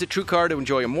buy, visit TrueCar to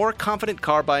enjoy a more confident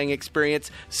car buying experience.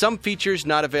 Some features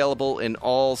not available in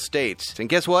all states. And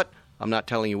guess what? I'm not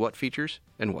telling you what features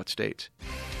and what states.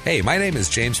 Hey, my name is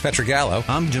James Petrogallo.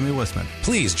 I'm Jimmy Wisman.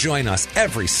 Please join us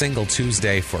every single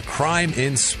Tuesday for Crime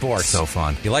in Sports. So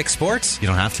fun. You like sports? You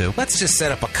don't have to. Let's just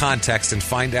set up a contest and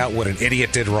find out what an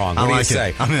idiot did wrong. I What do you like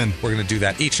it. say? I'm in. We're going to do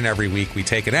that each and every week. We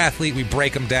take an athlete, we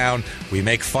break him down, we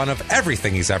make fun of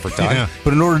everything he's ever done. Yeah.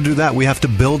 But in order to do that, we have to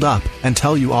build up and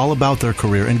tell you all about their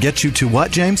career and get you to what,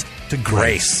 James? To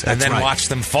Grace. And That's then right. watch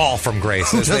them fall from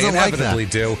grace, Who as they doesn't like inevitably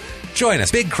do. Join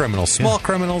us. Big criminals, small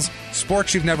criminals,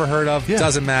 sports you've never heard of. Yeah.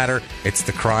 Doesn't matter. It's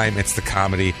the crime. It's the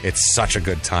comedy. It's such a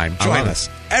good time. I Join love us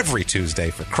every Tuesday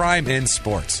for Crime in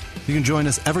Sports. You can join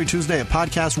us every Tuesday at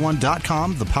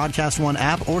podcast1.com, the Podcast One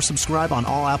app, or subscribe on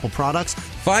all Apple products.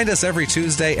 Find us every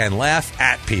Tuesday and laugh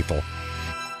at people.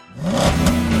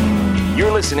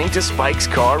 You're listening to Spike's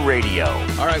Car Radio.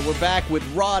 All right, we're back with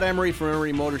Rod Emory from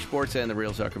Emory Motorsports and the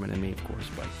real Zuckerman and me, of course,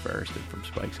 Spike Ferriston from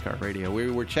Spike's Car Radio. We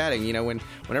were chatting, you know,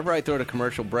 whenever I throw a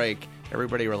commercial break,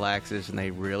 everybody relaxes and they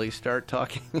really start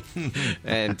talking.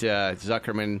 And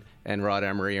Zuckerman and Rod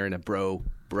Emory are in a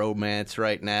bromance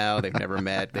right now. They've never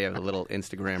met. They have little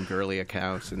Instagram girly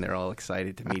accounts, and they're all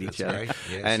excited to meet each other. right,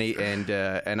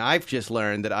 yes. And I've just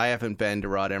learned that I haven't been to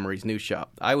Rod Emory's new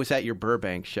shop. I was at your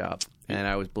Burbank shop, and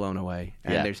I was blown away.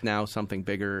 And Yeah. there's now something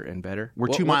bigger and better. we're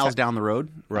What- 2 what's miles hap- down the road.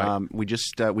 Right. We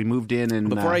just we moved in and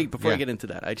Before I yeah. get into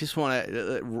that, I just want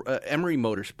to Emory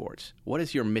Motorsports. What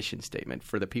is your mission statement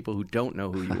for the people who don't know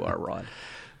who you are, Rod?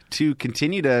 to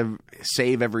continue to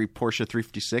save every Porsche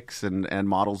 356 and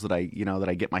models that I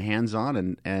get my hands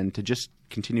on, and to just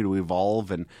continue to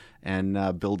evolve and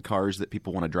build cars that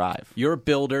people want to drive. You're a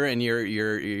builder, and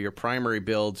your primary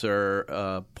builds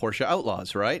are Porsche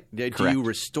Outlaws, right? Do Correct. you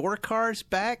restore cars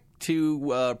back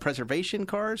to preservation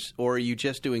cars, or are you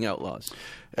just doing Outlaws?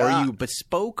 Or are you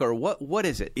bespoke, or what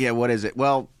is it? Yeah, what is it?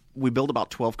 Well, we build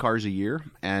about 12 cars a year,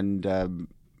 and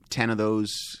 10 of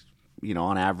those,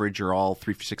 on average, are all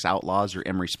 356 Outlaws or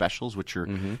Emory Specials, which are,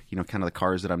 kind of the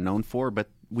cars that I'm known for. But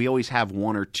we always have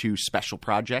one or two special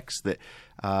projects that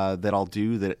I'll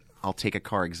do that I'll take a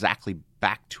car exactly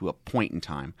back to a point in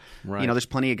time. Right. There's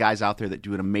plenty of guys out there that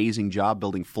do an amazing job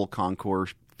building full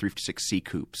Concours 356C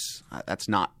coupes. That's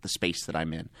not the space that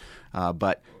I'm in.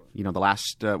 But the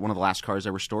last one of the last cars I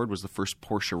restored was the first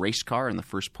Porsche race car and the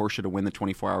first Porsche to win the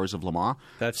 24 Hours of Le Mans.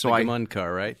 That's So the I- Gammon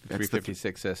car, right? The That's the-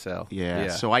 356 SL. Yeah.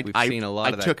 So we've seen a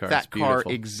lot of that took car. that It's car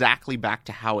beautiful. exactly back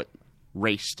to how it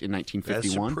raced in That's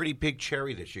 1951. a pretty big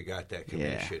cherry that you got that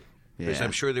commission. Because Yeah.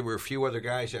 I'm sure there were a few other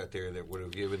guys out there that would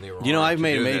have given their all. I've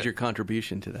made a to do major that.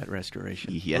 contribution to that restoration.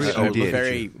 Yes, a, you did. A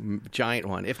very giant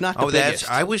one, if not the Oh, that's.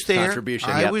 biggest I was there. contribution.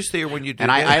 I Yep. was there when you did And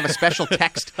that. I have a special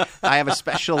text. I have a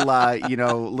special,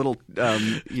 little,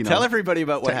 Tell everybody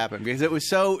about what happened, because it was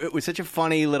such a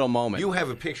funny little moment. You have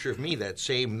a picture of me that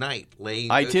same night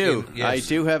laying. I do. yes. I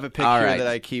do have a picture All right. that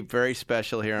I keep very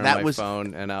special here on That my was-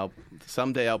 phone, and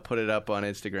someday I'll put it up on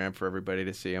Instagram for everybody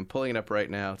to see. I'm pulling it up right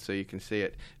now so you can see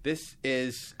it. This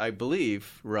is, I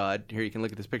believe, Rod. Here, you can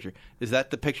look at this picture. Is that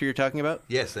the picture you're talking about?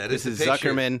 Yes, that this is is the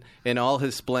picture. Zuckerman in all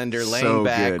his splendor, laying So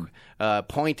back, good.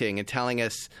 pointing and telling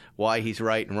us why he's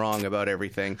right and wrong about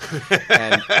everything.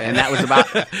 and that was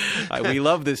about. we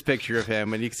love this picture of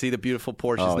him, and you can see the beautiful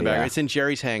Porsches in the back. yeah. It's in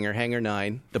Jerry's hangar, Hangar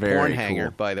 9, the Very porn cool.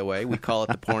 hangar, by the way. We call it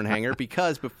the porn hangar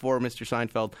because before Mr.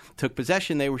 Seinfeld took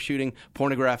possession, they were shooting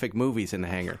pornographic movies movies in the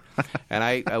hangar. And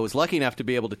I was lucky enough to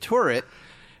be able to tour it.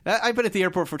 I've been at the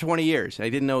airport for 20 years. I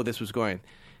didn't know this was going.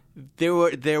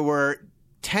 There were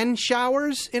 10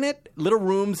 showers in it, little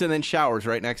rooms and then showers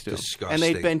right next to them. Disgusting. And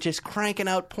they've been just cranking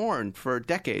out porn for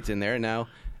decades in there, and now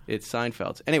it's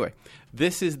Seinfeld's. Anyway,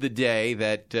 this is the day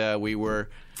that we were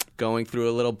going through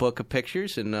a little book of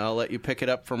pictures, and I'll let you pick it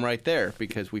up from right there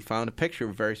because we found a picture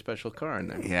of a very special car in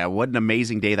there. Yeah, what an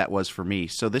amazing day that was for me.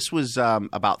 So this was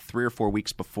about 3 or 4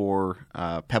 weeks before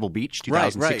Pebble Beach,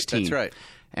 2016. Right, that's right.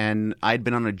 And I'd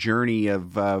been on a journey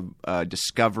of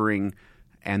discovering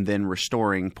and then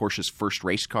restoring Porsche's first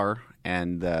race car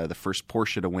and the first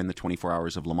Porsche to win the 24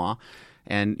 Hours of Le Mans.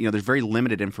 And, there's very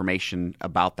limited information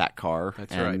about that car.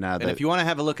 That's right. And if you want to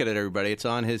have a look at it, everybody, it's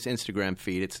on his Instagram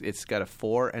feed. It's got a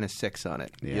 4 and a 6 on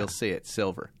it. Yeah. You'll see it.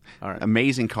 Silver. All right.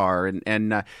 Amazing car.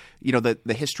 And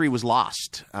the history was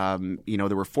lost.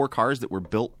 There were 4 cars that were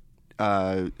built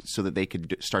so that they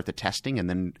could start the testing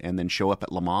and then show up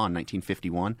at Le Mans in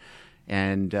 1951.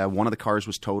 And one of the cars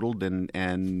was totaled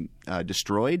and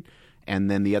destroyed,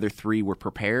 and then the other 3 were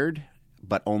prepared,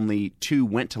 but only 2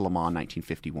 went to Le Mans in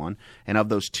 1951. And of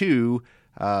those 2,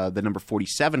 the number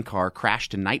 47 car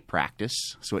crashed in night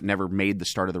practice, so it never made the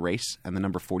start of the race, and the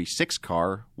number 46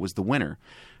 car was the winner.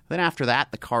 Then after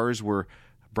that, the cars were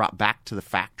brought back to the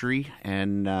factory,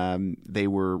 and they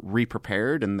were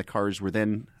re-prepared, and the cars were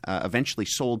then eventually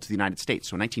sold to the United States.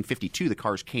 So in 1952, the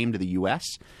cars came to the U.S.,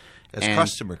 as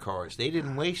customer cars. They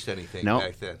didn't waste anything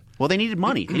back then. Well, they needed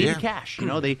money. They needed cash.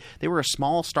 They were a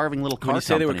small, starving little car When you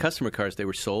say company. they were customer cars, they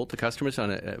were sold to customers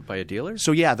by a dealer?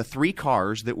 So yeah, the 3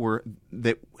 cars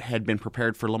that had been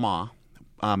prepared for Le Mans,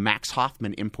 Max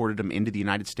Hoffman imported them into the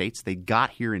United States. They got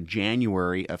here in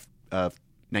January of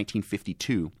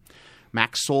 1952.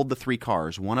 Max sold the 3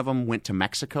 cars. One of them went to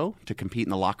Mexico to compete in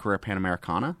the La Carrera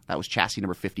Panamericana. That was chassis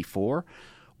number 54.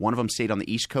 One of them stayed on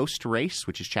the East Coast to race,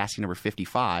 which is chassis number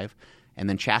 55. And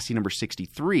then chassis number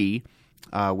 63,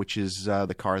 which is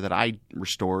the car that I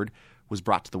restored, was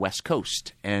brought to the West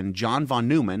Coast. And John von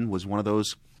Neumann was one of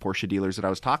those Porsche dealers that I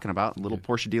was talking about, little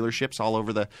Porsche dealerships all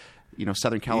over the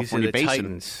Southern California basin. basin.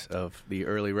 Titans of the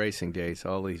early racing days,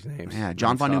 all these names. Yeah,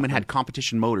 John von Neumann had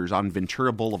Competition Motors on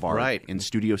Ventura Boulevard in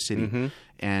Studio City,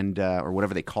 and or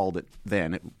whatever they called it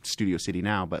then, Studio City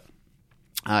now. But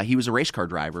he was a race car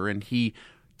driver, and he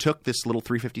took this little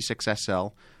 356 SL,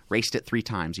 raced it 3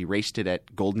 times. He raced it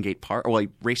at Golden Gate Park. Well, he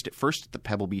raced it first at the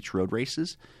Pebble Beach Road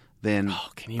Races. Then,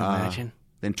 can you imagine?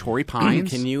 Then Torrey Pines.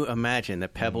 Can you imagine the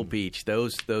Pebble Beach,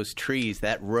 those trees,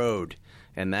 that road,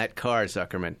 and that car,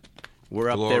 Zuckerman? We're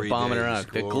up there bombing around.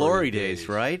 The glory days,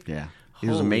 right? Yeah. It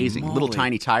was amazing. Moly. Little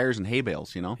tiny tires and hay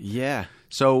bales, Yeah.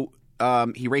 So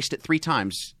he raced it 3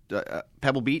 times,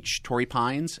 Pebble Beach, Torrey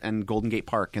Pines, and Golden Gate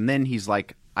Park. And then he's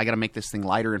like, I got to make this thing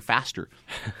lighter and faster.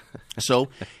 So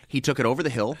he took it over the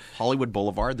hill, Hollywood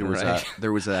Boulevard. There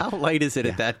was a How light is it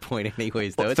at that point,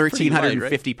 anyways? Though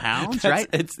 1,350 pounds, right?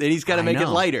 And he's got to make it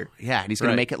lighter. Yeah, and he's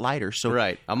going to make it lighter. So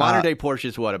a modern day Porsche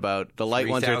is what about the light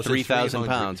ones are 3,000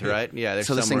 pounds, right? Yeah,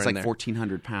 so this thing's like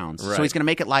 1,400 pounds. Right. So he's going to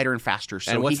make it lighter and faster.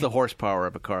 So and what's the horsepower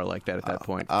of a car like that at that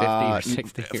point? 50 or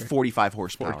 60? 45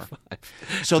 horsepower.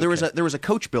 45. So there was a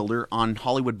coach builder on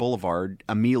Hollywood Boulevard,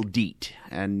 Emil Diet,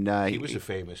 and he was a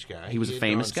famous guy. He was a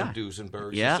famous guy. Some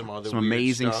Duesenbergs, yeah, some other some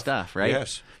amazing stuff, right?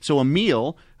 Yes. So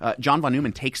Emil, John von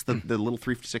Neumann takes the little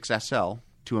 356 SL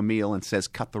to Emil and says,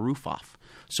 cut the roof off.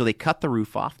 So they cut the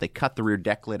roof off. They cut the rear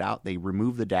deck lid out. They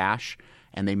removed the dash,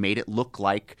 and they made it look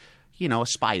like, a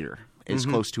Spider, as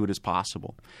close to it as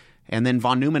possible. And then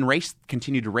von Neumann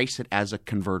continued to race it as a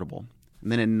convertible.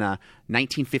 And then in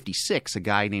 1956, a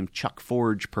guy named Chuck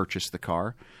Forge purchased the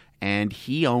car, and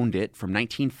he owned it from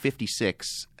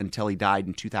 1956 until he died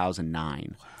in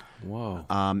 2009. Whoa.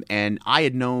 And I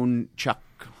had known Chuck,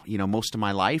 most of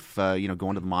my life, going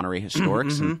to the Monterey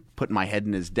Historics and putting my head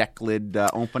in his deck lid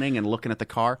opening and looking at the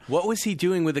car. What was he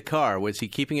doing with the car? Was he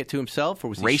keeping it to himself, or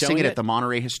was he racing showing it at the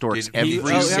Monterey Historics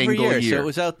every single year? year? So it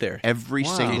was out there every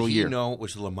single year. Did he know it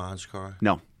was a Le Mans car?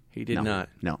 No, he did not.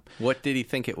 No. What did he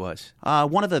think it was?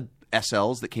 One of the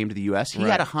SLs that came to the U.S. He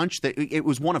had a hunch that it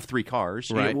was one of 3 cars.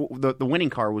 Right. The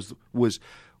winning car was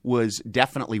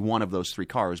definitely one of those 3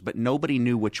 cars, but nobody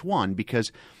knew which one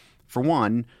because, for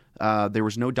one, there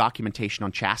was no documentation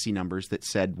on chassis numbers that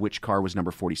said which car was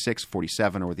number 46,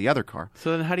 47, or the other car.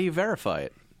 So then how do you verify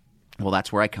it? Well,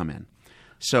 that's where I come in.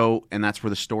 So, and that's where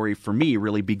the story for me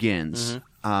really begins.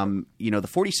 The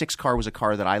 46 car was a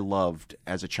car that I loved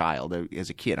as a child, as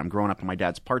a kid. I'm growing up in my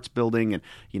dad's parts building, and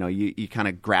you kind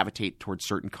of gravitate towards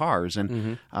certain cars.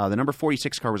 And the number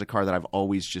 46 car was a car that I've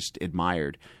always just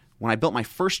admired. When I built my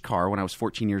first car when I was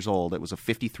 14 years old, it was a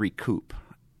 53 Coupe.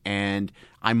 and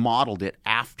I modeled it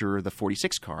after the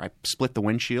 46 car. I split the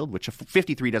windshield, which a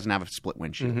 53 doesn't have a split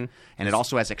windshield, and it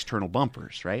also has external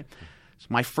bumpers, right? So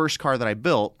my first car that I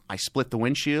built, I split the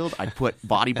windshield. I put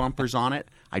body bumpers on it.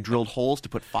 I drilled holes to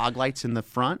put fog lights in the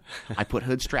front. I put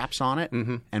hood straps on it,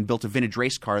 and built a vintage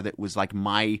race car that was like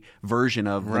my version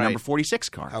of the number 46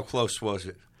 car. How close was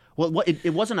it? Well,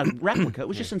 it wasn't a replica. It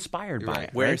was just inspired by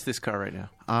it. Where is this car right now?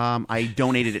 I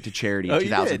donated it to charity in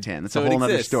 2010. That's a whole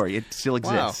other story. It still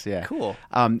exists. Wow. Yeah. Cool.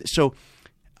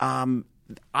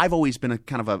 I've always been a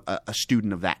kind of a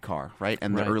student of that car, right,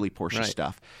 and the early Porsche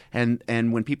stuff. And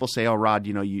when people say, "Oh, Rod,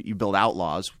 you build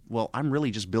Outlaws," well, I'm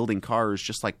really just building cars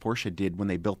just like Porsche did when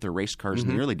they built their race cars in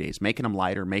the early days, making them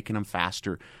lighter, making them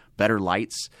faster, better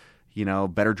lights,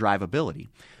 better drivability.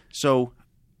 So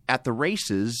at the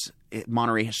races at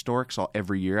Monterey Historics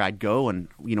every year, I'd go, and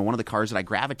one of the cars that I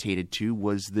gravitated to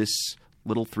was this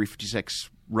little 356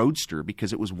 Roadster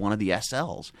because it was one of the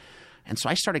SLs. And so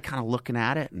I started kind of looking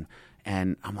at it,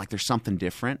 and I'm like, there's something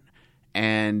different.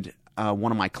 And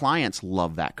one of my clients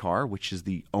loved that car, which is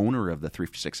the owner of the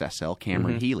 356 SL,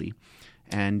 Cameron Healy.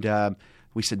 And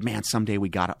we said, man, someday we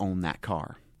got to own that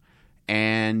car.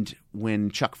 And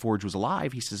when Chuck Forge was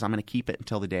alive, he says, I'm going to keep it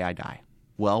until the day I die.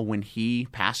 Well, when he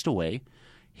passed away,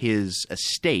 his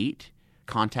estate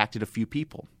contacted a few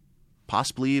people,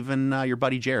 possibly even your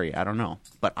buddy Jerry. I don't know.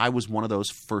 But I was one of those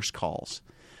first calls.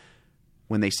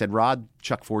 When they said, Rod,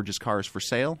 Chuck Forge's car is for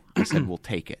sale, I said, we'll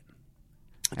take it.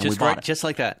 And we bought it. Just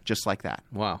like that? Just like that.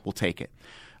 Wow. We'll take it.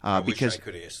 I because wish I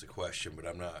could ask the question, but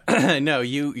I'm not. No,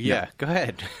 go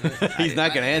ahead. He's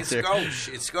not going to answer.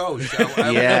 It's gauche.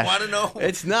 I want to know.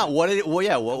 It's not. What was it? What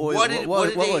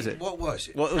was it?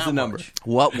 What was the number?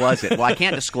 What was it? Well, I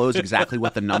can't disclose exactly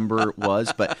what the number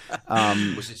was, but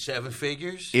was it seven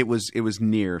figures? It was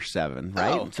near 7,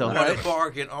 right? Oh, so what a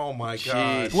bargain! Oh my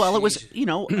God! Well, it was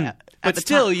but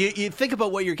still, you think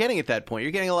about what you're getting at that point.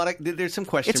 You're getting a lot of. There's some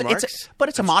question marks. But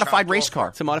it's a modified race car.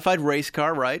 It's a modified race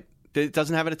car, right? It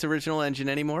doesn't have its original engine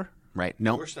anymore. Right?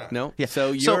 No, of course not. No. Yeah.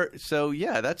 So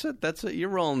that's you're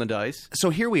rolling the dice. So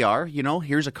here we are.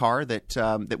 Here's a car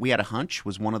that we had a hunch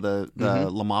was one of the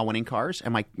Le Mans winning cars,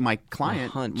 and my client,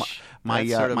 a hunch. my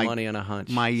that sort of money on a hunch.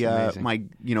 My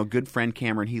good friend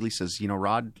Cameron Healy says,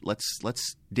 Rod,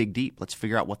 let's dig deep. Let's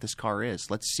figure out what this car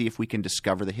is. Let's see if we can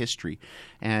discover the history.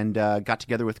 And got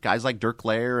together with guys like Dirk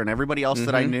Lair and everybody else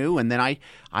that I knew, and then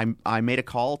I made a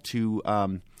call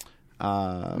to.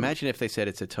 Imagine if they said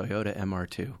it's a Toyota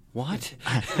MR2. What?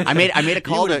 I made a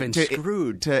call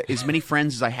to as many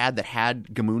friends as I had that had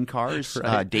Gamoon cars.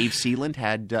 Right. Dave Sealand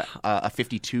had a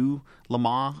 52 Le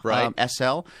Mans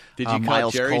SL. Did you call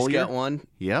Jerry's Collier. Got one?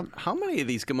 Yep. How many of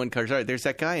these Gamoon cars are there? There's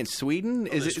that guy in Sweden.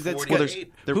 Who's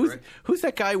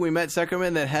that guy we met,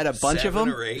 Zuckerman, that had a bunch of them?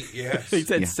 7 or 8, yes. He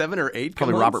said 7 or 8.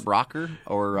 Probably Robert Brocker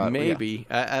or maybe.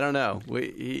 I don't know.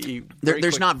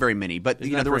 There's not very many, but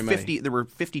there were 50. Many. There were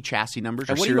 50 chassis numbers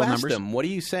or and what serial do you ask numbers. Them? What are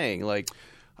you saying? Like,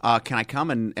 can I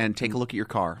come and take a look at your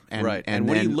car? And, right. And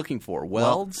what are you looking for?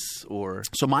 Welds or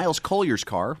so Miles Collier's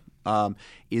car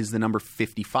is the number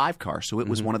 55 car, so it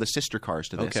was one of the sister cars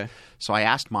to this. Okay. So I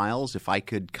asked Miles if I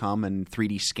could come and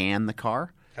 3D scan the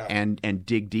car and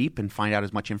dig deep and find out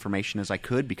as much information as I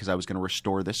could because I was going to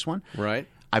restore this one. Right.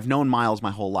 I've known Miles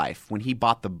my whole life. When he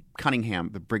bought the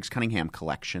Briggs Cunningham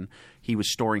collection, he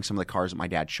was storing some of the cars at my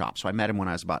dad's shop. So I met him when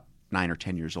I was about 9 or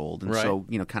 10 years old, and so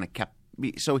kind of kept.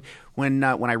 So when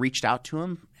I reached out to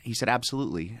him, he said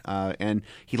absolutely, and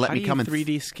he let me come and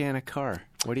 3D scan a car.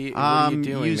 What are you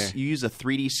doing there? You use a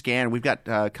 3D scan. We've got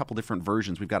a couple different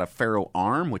versions. We've got a Faro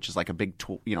arm, which is like a big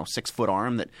 6-foot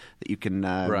arm that you can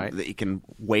that you can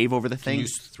wave over the thing. Can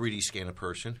you 3D scan a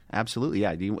person? Absolutely,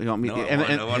 yeah. Do you want me? No,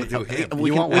 I want to do him.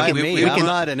 You want me? I'm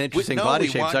not an interesting body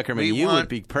shape, Zuckerman. You would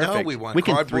be perfect. No, we want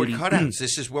cardboard cutouts.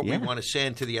 This is what we want to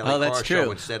send to the LA Car Show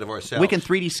instead of ourselves. We can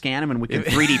 3D scan him and we can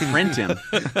 3D print him.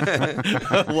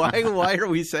 Why are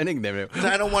we sending them? Because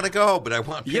I don't want to go, but I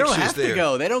want pictures there. You don't have to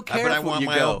go. They don't care but if I want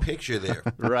you my go. own picture there.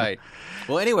 Right.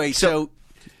 Well, anyway, so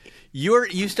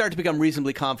you start to become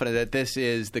reasonably confident that this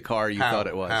is the car you thought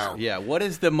it was. How? Yeah. What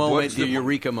is the moment, the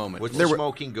eureka moment? What's the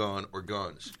smoking gun or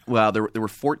guns? Well, there were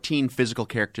 14 physical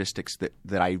characteristics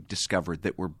that I discovered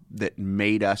that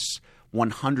made us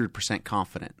 100%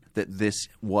 confident that this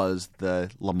was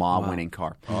the Le Mans winning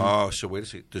car. Oh, so wait a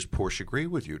second. Does Porsche agree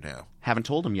with you now? Haven't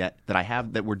told them yet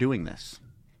that we're doing this.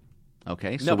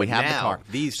 Okay, so we have the car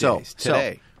these days,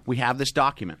 today. We have this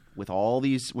document with all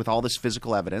this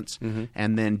physical evidence,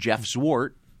 and then Jeff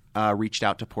Zwart reached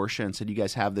out to Porsche and said, you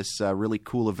guys have this really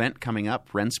cool event coming up,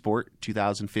 Rennsport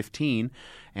 2015,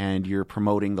 and you're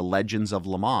promoting the Legends of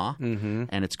Le Mans,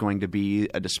 and it's going to be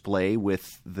a display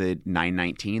with the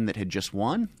 919 that had just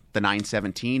won, the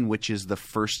 917, which is the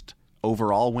first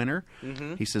overall winner.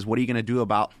 He says, what are you going to do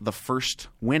about the first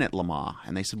win at Le Mans?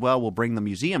 And they said, well, we'll bring the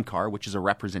museum car, which is a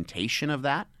representation of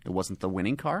that. It wasn't the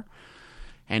winning car.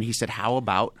 And he said, how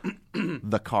about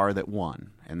the car that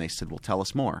won? And they said, well, tell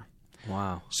us more.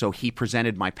 Wow. So he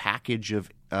presented my package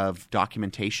of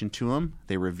documentation to him.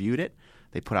 They reviewed it.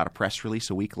 They put out a press release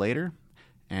a week later,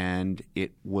 and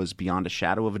it was beyond a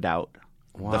shadow of a doubt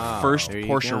the first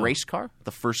Porsche race car,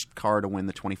 the first car to win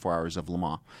the 24 Hours of Le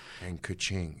Mans. And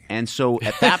ka-ching. And so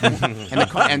at that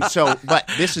point, but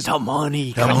this is The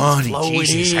money.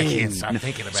 Jesus, I can't stop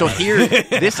thinking about it. so here.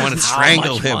 This I want to is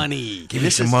strangle him. money? Give me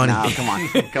some money. No,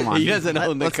 come on. He doesn't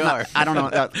own the Let's car. not- I don't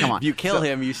know. Come on. If you kill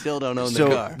him, you still don't own So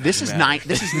the car. this is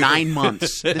 9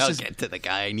 months. This I'll is get to the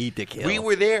guy I need to kill. We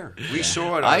were there. We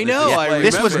saw it. On I the know, I display.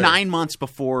 this was remember. 9 months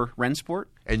before Rennsport,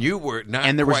 And you were not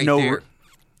and there was quite no there.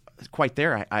 quite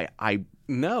there.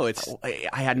 No, it's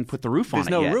I hadn't put the roof on there's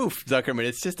it no yet. roof, Zuckerman.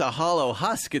 It's just a hollow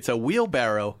husk. It's a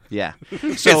wheelbarrow. Yeah.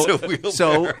 It's So a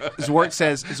wheelbarrow. Zwart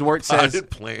says Potted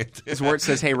plant. Zwart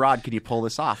says, "Hey Rod, can you pull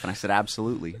this off?" And I said,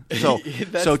 "Absolutely." So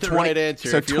That's so the 20 right answer.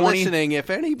 So if you're 20 listening, if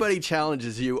anybody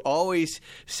challenges you, always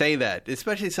say that.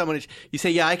 Especially someone you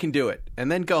say, "Yeah, I can do it,"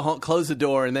 and then go home, close the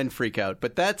door, and then freak out.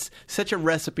 But that's such a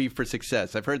recipe for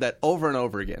success. I've heard that over and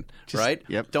over again. Right?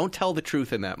 Yep. Don't tell the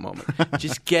truth in that moment.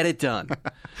 Just get it done.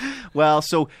 Well,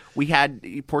 so we had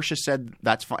Porsche said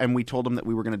that's fine, and we told them that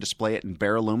we were going to display it in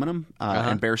bare aluminum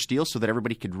and bare steel, so that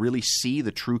everybody could really see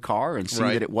the true car and see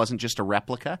Right. that it wasn't just a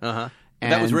replica.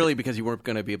 That was And- really because you weren't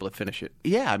going to be able to finish it.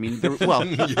 Yeah, I mean,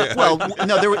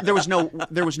 no, there was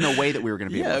no way that we were going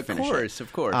to be able to finish it.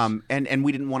 Of course. And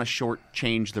we didn't want to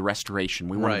shortchange the restoration.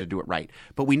 We wanted Right. to do it right.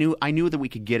 But I knew that we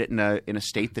could get it in a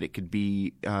state that it could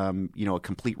be, a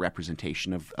complete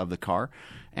representation of the car,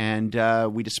 and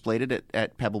we displayed it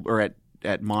at Pebble or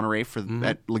at Monterey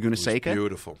at Laguna Seca.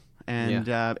 Beautiful. And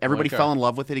Yeah. everybody Like fell in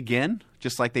love with it again,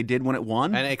 just like they did when it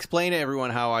won. And explain to everyone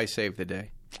how I saved the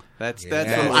day. That's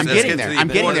Yeah. what I'm Let's getting get there. to the I'm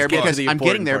getting there important part. because The I'm getting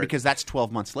important there part. because that's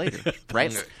 12 months later,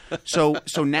 right?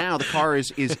 So now the car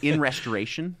is in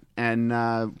restoration, and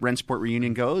Rennsport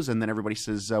reunion goes, and then everybody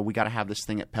says we got to have this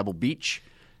thing at Pebble Beach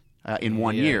in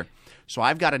 1 year. So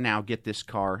I've got to now get this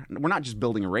car. We're not just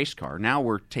building a race car. Now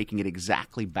we're taking it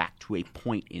exactly back to a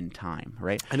point in time,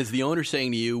 right? And is the owner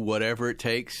saying to you, whatever it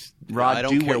takes, Rod, I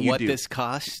don't do care what you what do. this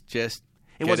costs, just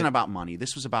It wasn't about money.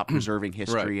 This was about preserving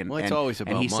history. right. And, Well, it's and- always and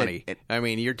about he said money. it- I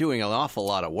mean, you're doing an awful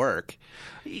lot of work.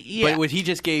 yeah. But he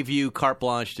just gave you carte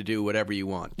blanche to do whatever you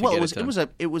want. To Well, get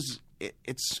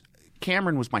it's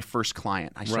Cameron was my first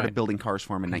client. I started Right. building cars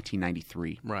for him in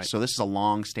 1993. Right. So this is a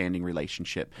long-standing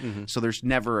relationship. So there's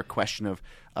never a question of,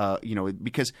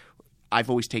 because I've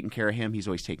always taken care of him. He's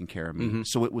always taken care of me.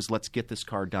 So it was, let's get this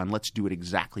car done. Let's do it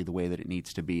exactly the way that it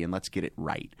needs to be, and let's get it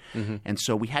right. And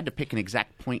so we had to pick an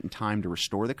exact point in time to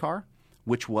restore the car,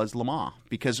 which was Le Mans,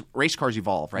 because race cars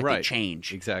evolve, right? They Right.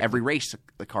 change. Exactly. Every race,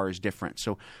 the car is different.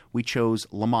 So we chose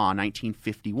Le Mans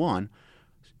 1951.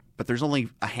 But there's only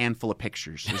a handful of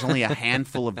pictures. There's only a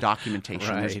handful of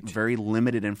documentation. There's Right. very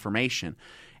limited information.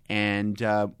 And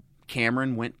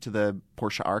Cameron went to the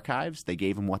Porsche archives. They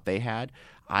gave him what they had.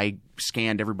 I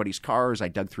scanned everybody's cars. I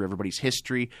dug through everybody's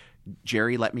history.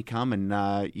 Jerry let me come and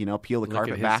peel the at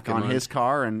carpet his back on command. his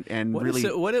car and What really.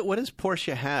 what does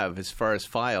Porsche have as far as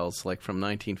files like from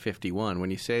 1951? When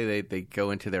you say they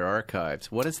go into their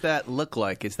archives, what does that look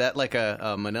like? Is that like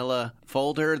a manila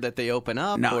folder that they open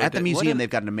up? No, or at the what museum are- they've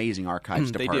got an amazing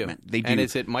archives They department. do. They do. And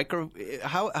is it micro?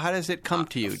 How does it come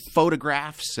to you?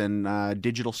 Photographs and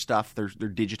digital stuff. They're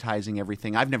digitizing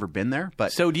everything. I've never been there,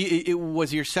 but So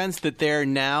was your sense that they're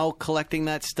now collecting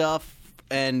that stuff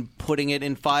and putting it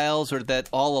in files, or that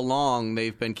all along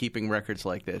they've been keeping records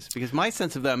like this? Because my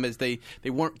sense of them is they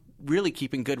weren't really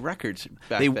keeping good records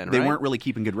back they then, they right? weren't really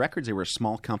keeping good records. They were a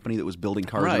small company that was building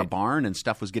cars in a Right. barn, and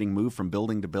stuff was getting moved from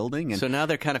building to building. And So now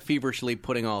they're kind of feverishly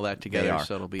putting all that together, they are.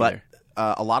 so it'll be but there.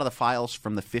 a lot of the files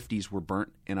from the 50s were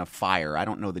burnt in a fire. I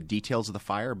don't know the details of the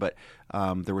fire, but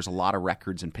there was a lot of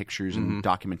records and pictures Mm-hmm. and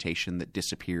documentation that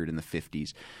disappeared in the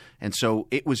 50s. And so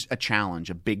it was a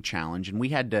challenge, a big challenge. And I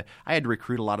had to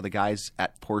recruit a lot of the guys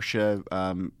at Porsche,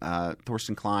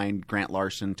 Thorsten Klein, Grant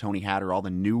Larson, Tony Hatter, all the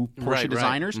new Porsche Right, right.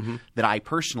 designers that I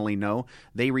personally know.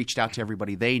 They reached out to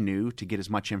everybody they knew to get as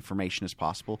much information as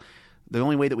possible. the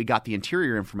only way that we got the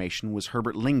interior information was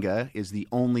Herbert Linga is the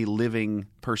only living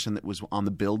person that was on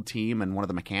the build team and one of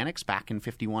the mechanics back in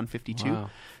 51, 52. Wow.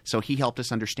 So he helped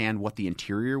us understand what the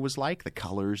interior was like, the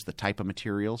colors, the type of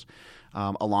materials,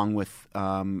 along with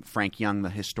Frank Young, the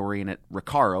historian at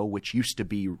Recaro, which used to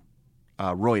be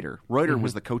Reuter. Reuter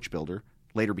was the coach builder,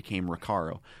 later became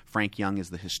Recaro. Frank Young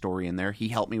is the historian there. He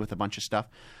helped me with a bunch of stuff.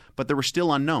 But there were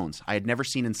still unknowns. I had never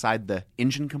seen inside the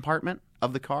engine compartment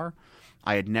of the car.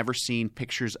 I had never seen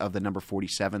pictures of the number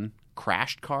 47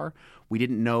 crashed car. We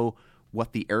didn't know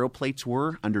what the aeroplates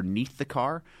were underneath the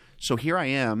car. So here I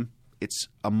am. It's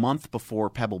a month before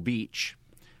Pebble Beach.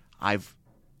 I've,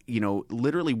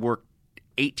 literally worked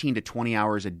 18 to 20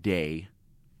 hours a day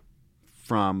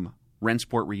from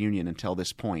Rennsport Reunion until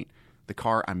this point. The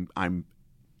car, I'm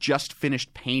just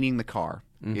finished painting the car.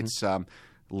 It's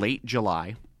late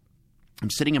July. I'm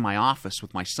sitting in my office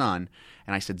with my son,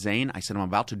 and I said, Zane, I'm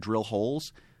about to drill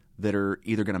holes that are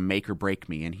either going to make or break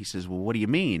me. And he says, well, what do you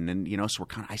mean? And, so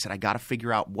I said, I got to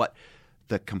figure out what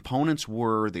the components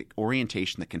were, the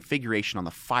orientation, the configuration on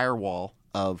the firewall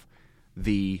of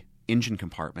the engine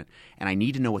compartment. And I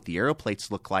need to know what the aeroplates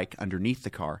look like underneath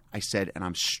the car. I said, and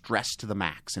I'm stressed to the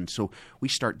max. And so we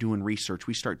start doing research.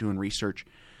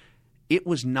 It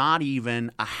was not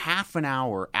even a half an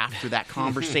hour after that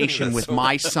conversation with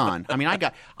my son. I mean,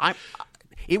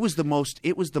 it was the most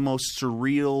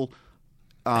surreal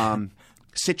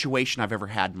situation I've ever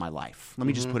had in my life. Let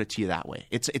me just put it to you that way.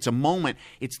 It's a moment.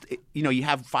 You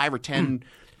have 5 or 10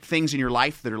 things in your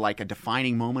life that are like a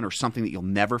defining moment or something that you'll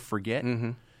never forget.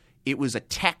 It was a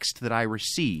text that I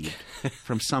received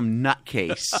from some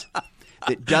nutcase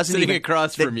that doesn't sitting even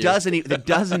across from you. That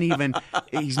doesn't even.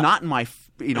 He's not in my.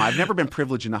 I've never been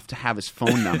privileged enough to have his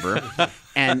phone number,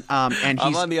 and I'm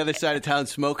he's on the other side of town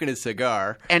smoking a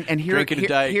cigar, and here, drinking a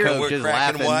Diet Coke, we're just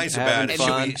cracking laughing, wise about having it.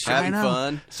 fun, having I know.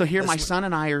 fun. So here, my son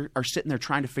and I are sitting there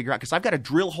trying to figure out because I've got to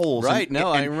drill holes. Right? And,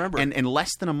 No, and, I remember. And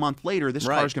less than a month later, this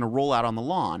car is going to roll out on the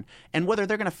lawn, and whether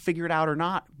they're going to figure it out or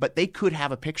not, but they could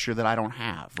have a picture that I don't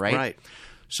have. Right.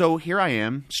 So here I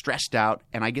am, stressed out,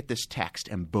 and I get this text,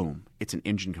 and boom, it's an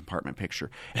engine compartment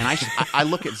picture. And I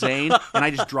look at Zane, and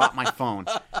I just drop my phone.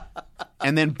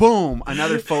 And then boom,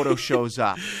 another photo shows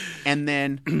up. And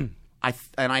then I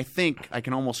think I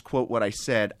can almost quote what I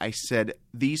said. I said,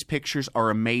 these pictures are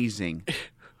amazing.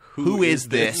 Who is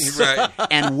this? Right.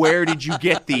 And where did you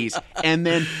get these? And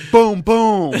then boom,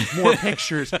 boom, more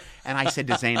pictures. And I said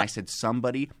to Zane,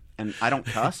 somebody... And I don't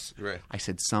cuss. Right. I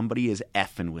said, somebody is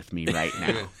effing with me right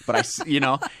now. But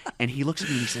and he looks at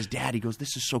me and he says, Dad, he goes,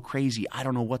 this is so crazy. I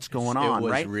don't know what's going on. It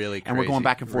was right? really crazy. And we're going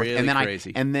back and forth. Really and then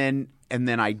crazy.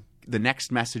 The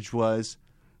next message was,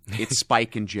 it's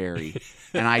Spike and Jerry.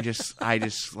 And I just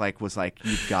was like,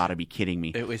 you've got to be kidding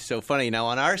me. It was so funny. Now,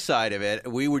 on our side of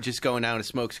it, we were just going down to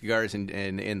smoke cigars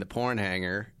in the porn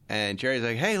hangar. And Jerry's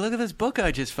like, hey, look at this book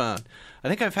I just found. I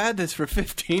think I've had this for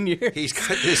 15 years. He's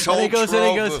got this whole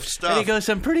trove of stuff. And he goes,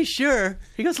 I'm pretty sure.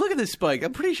 He goes, look at this Spike.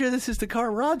 I'm pretty sure this is the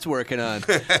car Rod's working on.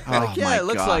 I'm like, yeah, it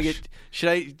looks like it.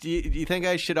 Do you think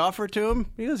I should offer it to him?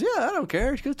 He goes, yeah, I don't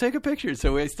care. He goes, take a picture.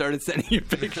 So we started sending you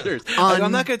pictures. I'm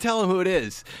not going to tell him who it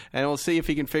is. And we'll see if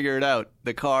he can figure it out,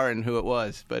 the car and who it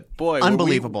was. But boy,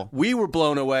 unbelievable. We were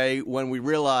blown away when we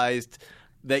realized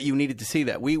that you needed to see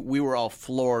that. We were all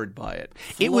floored by it.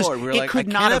 We were like, I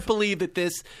cannot believe that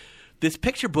this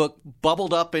picture book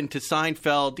bubbled up into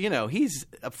Seinfeld. He's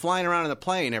flying around in a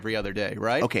plane every other day,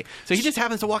 right? Okay. So he just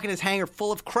happens to walk in his hangar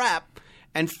full of crap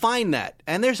and find that.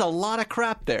 And there's a lot of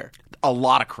crap there. A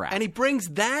lot of crap. And he brings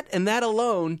that and that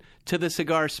alone to the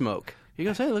cigar smoke. He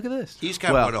goes, hey, look at this. He's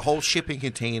got a whole shipping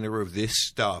container of this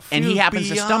stuff. And he happens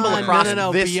to stumble across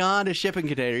this. Beyond a shipping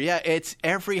container. Yeah,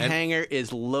 every hangar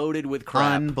is loaded with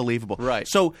crap. Unbelievable. Right.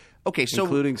 So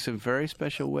including some very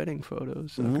special wedding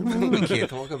photos. We can't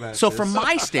talk about So this. from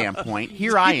my standpoint,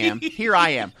 here I am.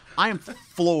 I am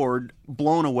floored,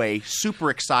 blown away, super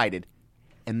excited.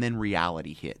 And then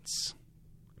reality hits.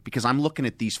 Because I'm looking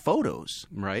at these photos.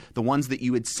 Right. The ones that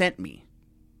you had sent me,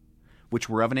 which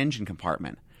were of an engine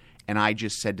compartment. And I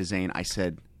just said to Zane, I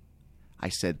said,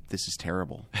 this is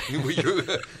terrible.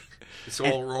 It's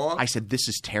all wrong? I said, this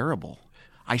is terrible.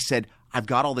 I said, I've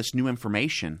got all this new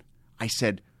information. I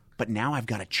said, but now I've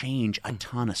got to change a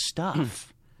ton of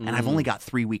stuff. And I've only got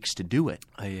 3 weeks to do it.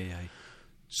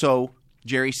 So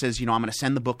Jerry says, I'm going to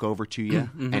send the book over to you.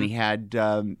 And he had,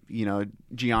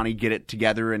 Gianni get it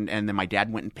together. And then my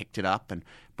dad went and picked it up and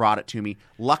brought it to me.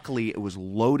 Luckily, it was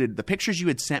loaded. The pictures you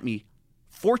had sent me,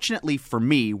 fortunately for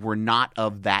me, were not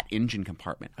of that engine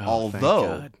compartment.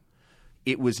 Although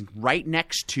it was right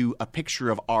next to a picture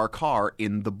of our car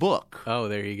in the book. Oh,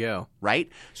 there you go. Right?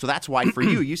 So that's why for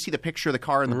you see the picture of the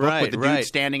car in the book with the dude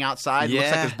standing outside. It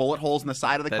looks like there's bullet holes in the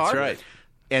side of the car. That's right.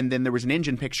 And then there was an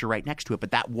engine picture right next to it,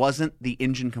 but that wasn't the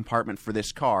engine compartment for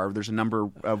this car. There's a number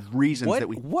of reasons that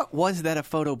we... What was that a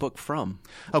photo book from?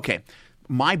 Okay.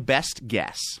 My best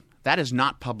guess, that is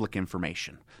not public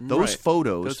information. Those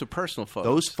photos... Those are personal photos.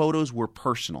 Those photos were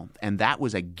personal, and that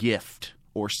was a gift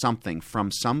or something from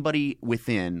somebody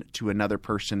within to another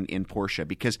person in Porsche,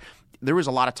 because there was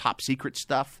a lot of top secret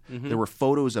stuff. There were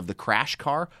photos of the crash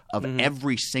car of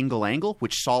every single angle,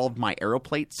 which solved my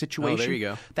aeroplate situation. Oh, there you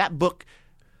go. That book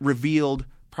revealed,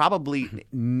 probably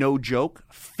no joke,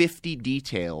 50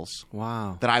 details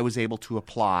that I was able to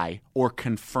apply or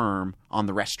confirm on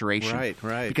the restoration.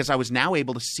 Right. Because I was now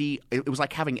able to see, it was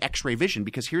like having X-ray vision,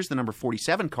 because here's the number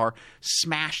 47 car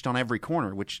smashed on every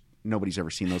corner, which nobody's ever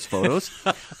seen those photos.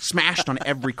 Smashed on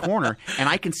every corner, and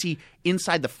I can see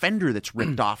inside the fender that's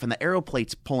ripped off and the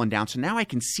aeroplate's pulling down. So now I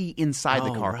can see inside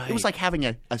the car. Right. It was like having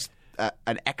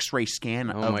an X-ray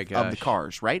scan of the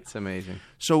cars, right? It's amazing.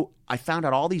 So I found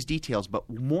out all these details, but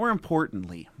more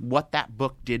importantly, what that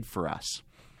book did for us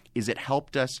is it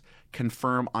helped us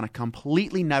confirm on a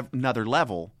completely another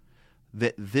level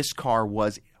that this car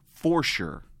was for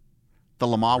sure the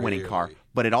Le Mans winning car,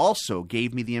 but it also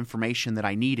gave me the information that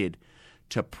I needed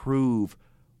to prove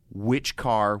which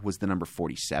car was the number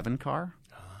 47 car,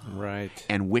 right,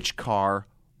 and which car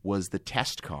was the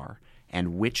test car,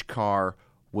 and which car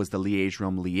was the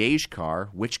Liège-Rome-Liège car,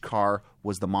 which car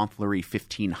was the Montfleury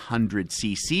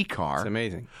 1500cc car. It's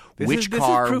amazing. This is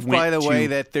proof, by the way,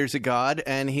 that there's a God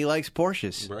and he likes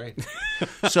Porsches. Right.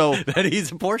 So that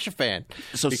he's a Porsche fan.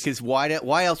 So because why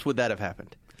else would that have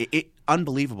happened?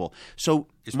 Unbelievable. So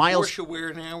is Miles, Porsche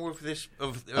aware now of this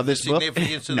of this the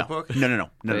significance of the book? No.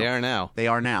 They are now. They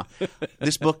are now.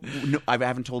 This book, I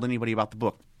haven't told anybody about the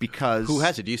book because who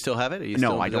has it? Do you still have it?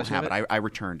 No, I don't have it. I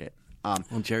returned it.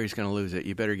 Well, Jerry's going to lose it.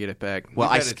 You better get it back.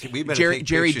 Well,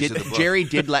 Jerry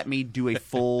did let me do a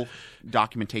full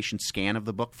documentation scan of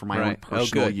the book for my own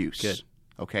personal use. Good.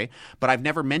 Okay, but I've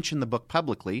never mentioned the book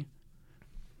publicly.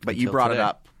 But you brought it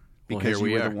up because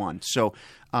you were the one. So,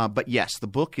 but yes, the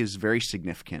book is very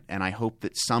significant, and I hope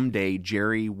that someday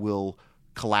Jerry will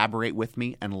collaborate with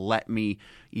me and let me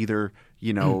either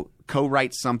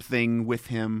co-write something with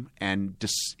him and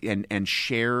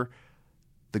share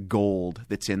the gold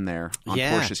that's in there on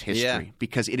Porsche's history,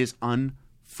 because it is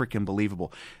unfreaking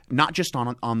believable. Not just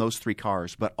on those three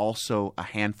cars, but also a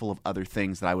handful of other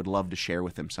things that I would love to share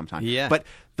with him sometime. Yeah. But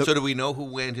so do we know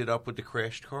who ended up with the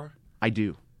crashed car? I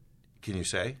do. Can you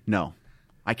say? No.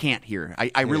 I can't here.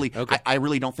 I really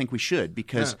don't think we should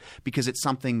because it's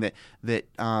something that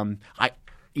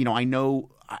I know.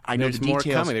 I know There's the more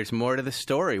details. coming. There's more to the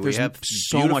story. There's we have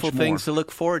so beautiful much things more. to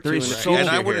look forward to. There is in the so future And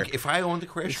I here. wouldn't. If I owned the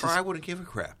crash car, I wouldn't give a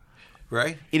crap.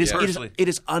 Right? It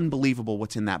is unbelievable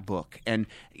what's in that book. And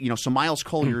so Miles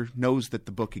Collier knows that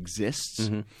the book exists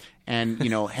and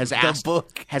has asked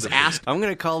I'm going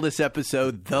to call this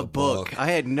episode The Book. I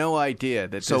had no idea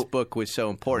that this book was so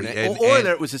important and or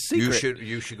that it was a secret.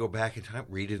 You should go back in time,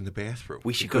 read it in the bathroom.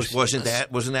 We should wasn't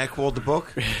that called the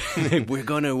book? We're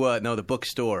going to the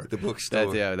bookstore. The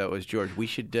bookstore. That was George. We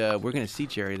should we're going to see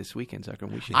Jerry this weekend,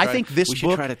 Zucker. I think this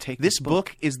book try to take this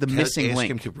book is the missing ask link.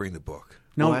 him to bring the book.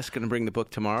 No, we'll ask him to bring the book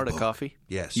tomorrow to coffee.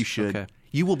 Yes, you should. Okay.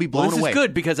 You will be blown this away. Is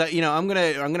good because I'm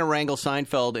gonna wrangle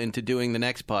Seinfeld into doing the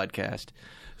next podcast.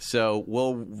 So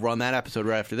we'll run that episode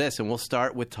right after this, and we'll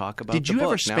start with talk about. Did you book.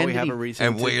 ever spend now we have a reason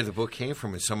and to... where the book came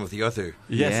from, and some of the other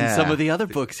and some of the other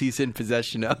books he's in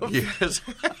possession of. Yes.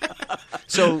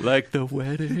 So, like the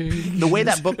wedding. The way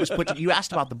that book was put you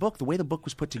asked about the book. The way the book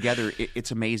was put together, it's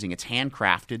amazing. It's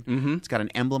handcrafted. It's got an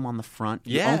emblem on the front.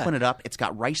 You open it up. It's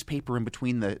got rice paper in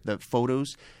between the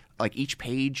photos, like each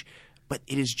page. But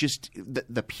it is just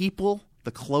the people,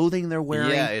 the clothing they're wearing,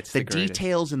 the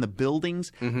details in the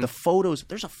buildings, the photos.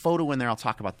 There's a photo in there. I'll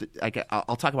talk about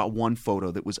I'll talk about one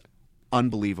photo that was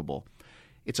unbelievable.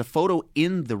 It's a photo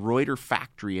in the Reuter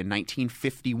factory in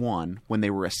 1951 when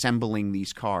they were assembling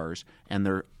these cars, and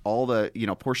all the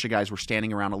Porsche guys were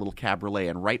standing around a little cabriolet,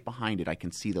 and right behind it I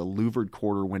can see the louvered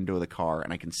quarter window of the car,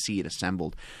 and I can see it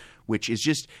assembled, which is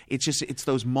it's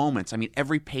those moments. I mean,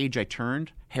 every page I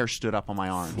turned, hair stood up on my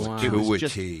arms. Wow.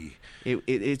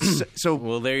 It's so.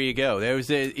 Well, there you go. There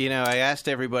was I asked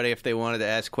everybody if they wanted to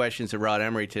ask questions of Rod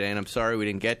Emory today, and I'm sorry we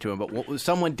didn't get to him. But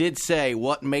someone did say,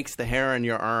 "What makes the hair on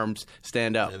your arms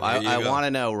stand up?" I want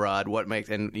to know, Rod, what makes,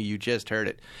 and you just heard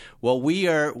it. Well,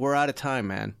 we're out of time,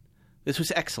 man. This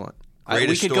was excellent.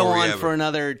 We could go on for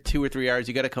another 2 or 3 hours.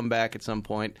 You got to come back at some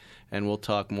point and we'll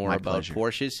talk more My about pleasure.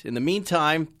 Porsches. In the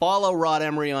meantime, follow Rod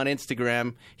Emory on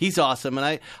Instagram. He's awesome,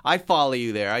 and I follow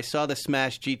you there. I saw the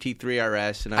Smash GT3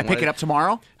 RS, and I pick it up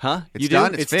tomorrow. Huh? It's You do?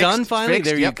 done. It's fixed. done It's finally? fixed.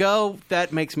 There you Yep. go.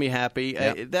 That makes me happy.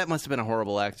 Yep. That must have been a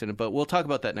horrible accident, but we'll talk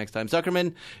about that next time.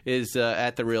 Zuckerman is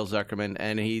at the real Zuckerman,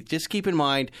 and he just keep in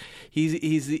mind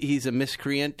he's a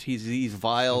miscreant. He's a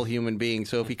vile human being.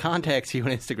 So if he contacts you on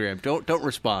Instagram, don't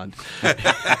respond.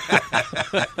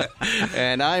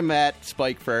 And I'm at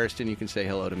Spike First, and you can say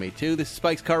hello to me too. This is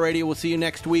Spike's Car Radio. We'll see you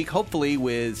next week, hopefully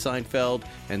with Seinfeld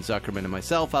and Zuckerman and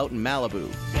myself out in Malibu.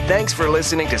 Thanks for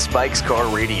listening to Spike's Car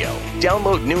Radio.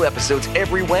 Download new episodes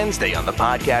every Wednesday on the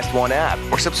Podcast One app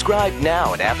or subscribe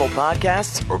now at Apple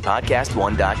Podcasts or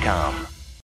PodcastOne.com.